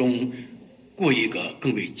宠中过一个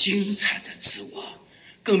更为精彩的自我，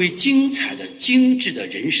更为精彩的精致的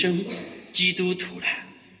人生。基督徒来，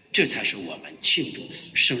这才是我们庆祝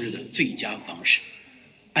生日的最佳方式。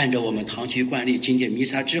按照我们堂区惯例，今天弥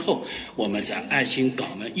撒之后，我们在爱心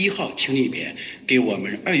港门1号厅里边，给我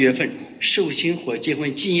们2月份寿星或结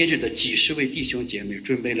婚纪念日的几十位弟兄姐妹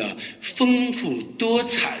准备了丰富多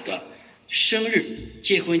彩的生日、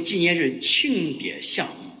结婚纪念日庆典项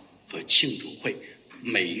目和庆祝会，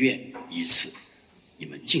每月一次。你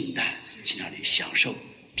们静待去那里享受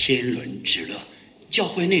天伦之乐。教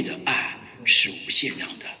会内的爱是无限量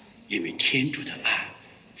的，因为天主的爱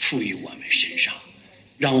赋予我们身上。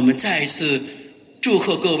让我们再一次祝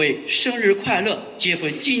贺各位生日快乐，结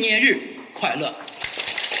婚纪念日快乐。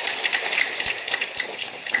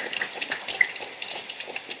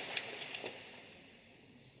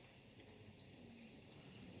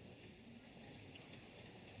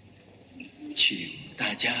请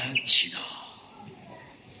大家祈祷。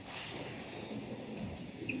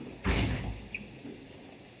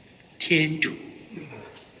天主，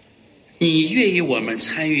你愿意我们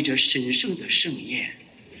参与这神圣的盛宴，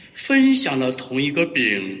分享了同一个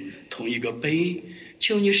饼，同一个杯，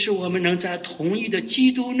求你使我们能在同一的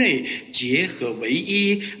基督内结合为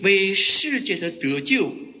一，为世界的得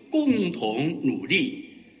救共同努力。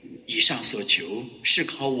以上所求是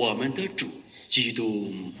靠我们的主基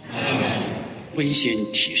督。温馨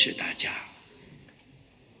提示大家，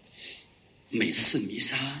每次弥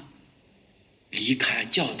撒离开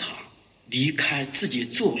教堂、离开自己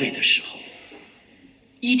座位的时候，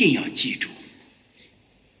一定要记住，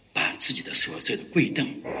把自己的所坐的跪凳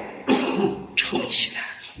抽起来。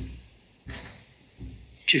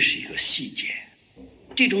这是一个细节，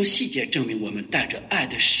这种细节证明我们带着爱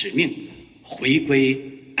的使命，回归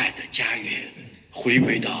爱的家园，回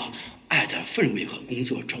归到爱的氛围和工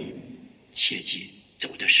作中。切记走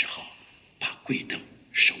的时候把跪凳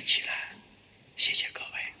收起来。谢谢各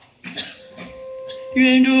位。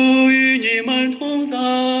愿主与你们同在，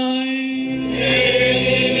愿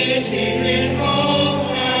你们心灵同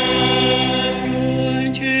在。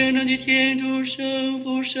愿全能的天主圣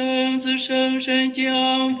父、圣子、圣神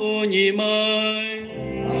降福你们。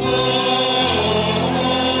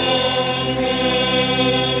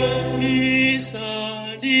弥撒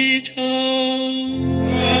礼成。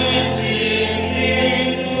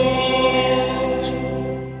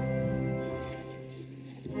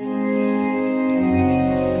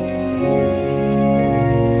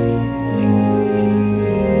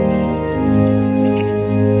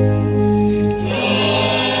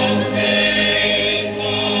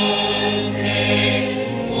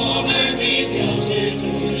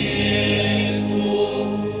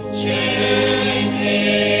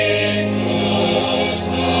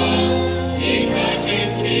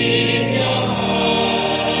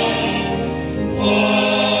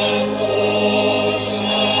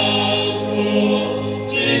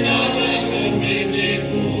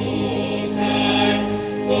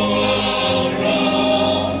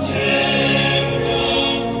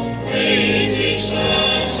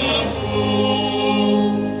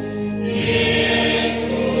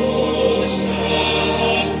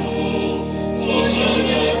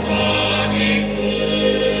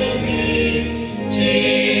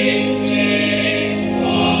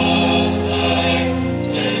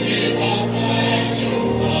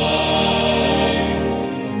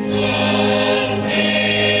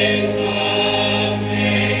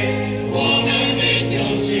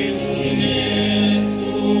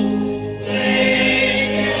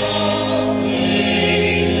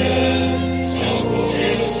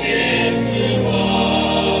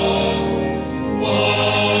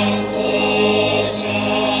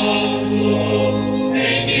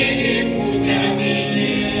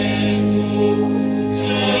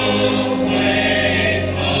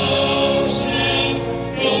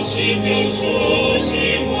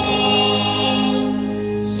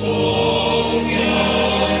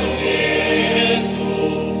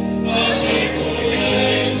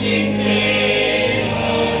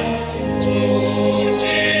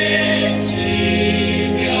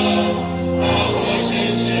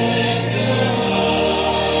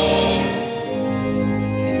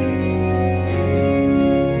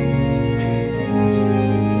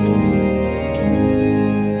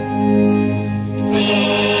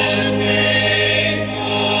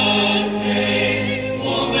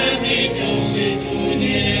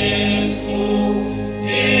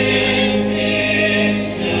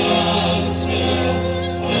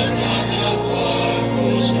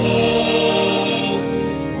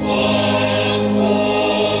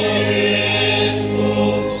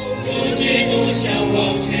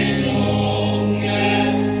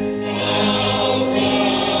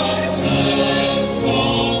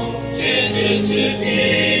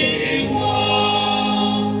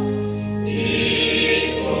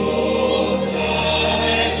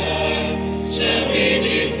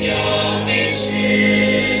是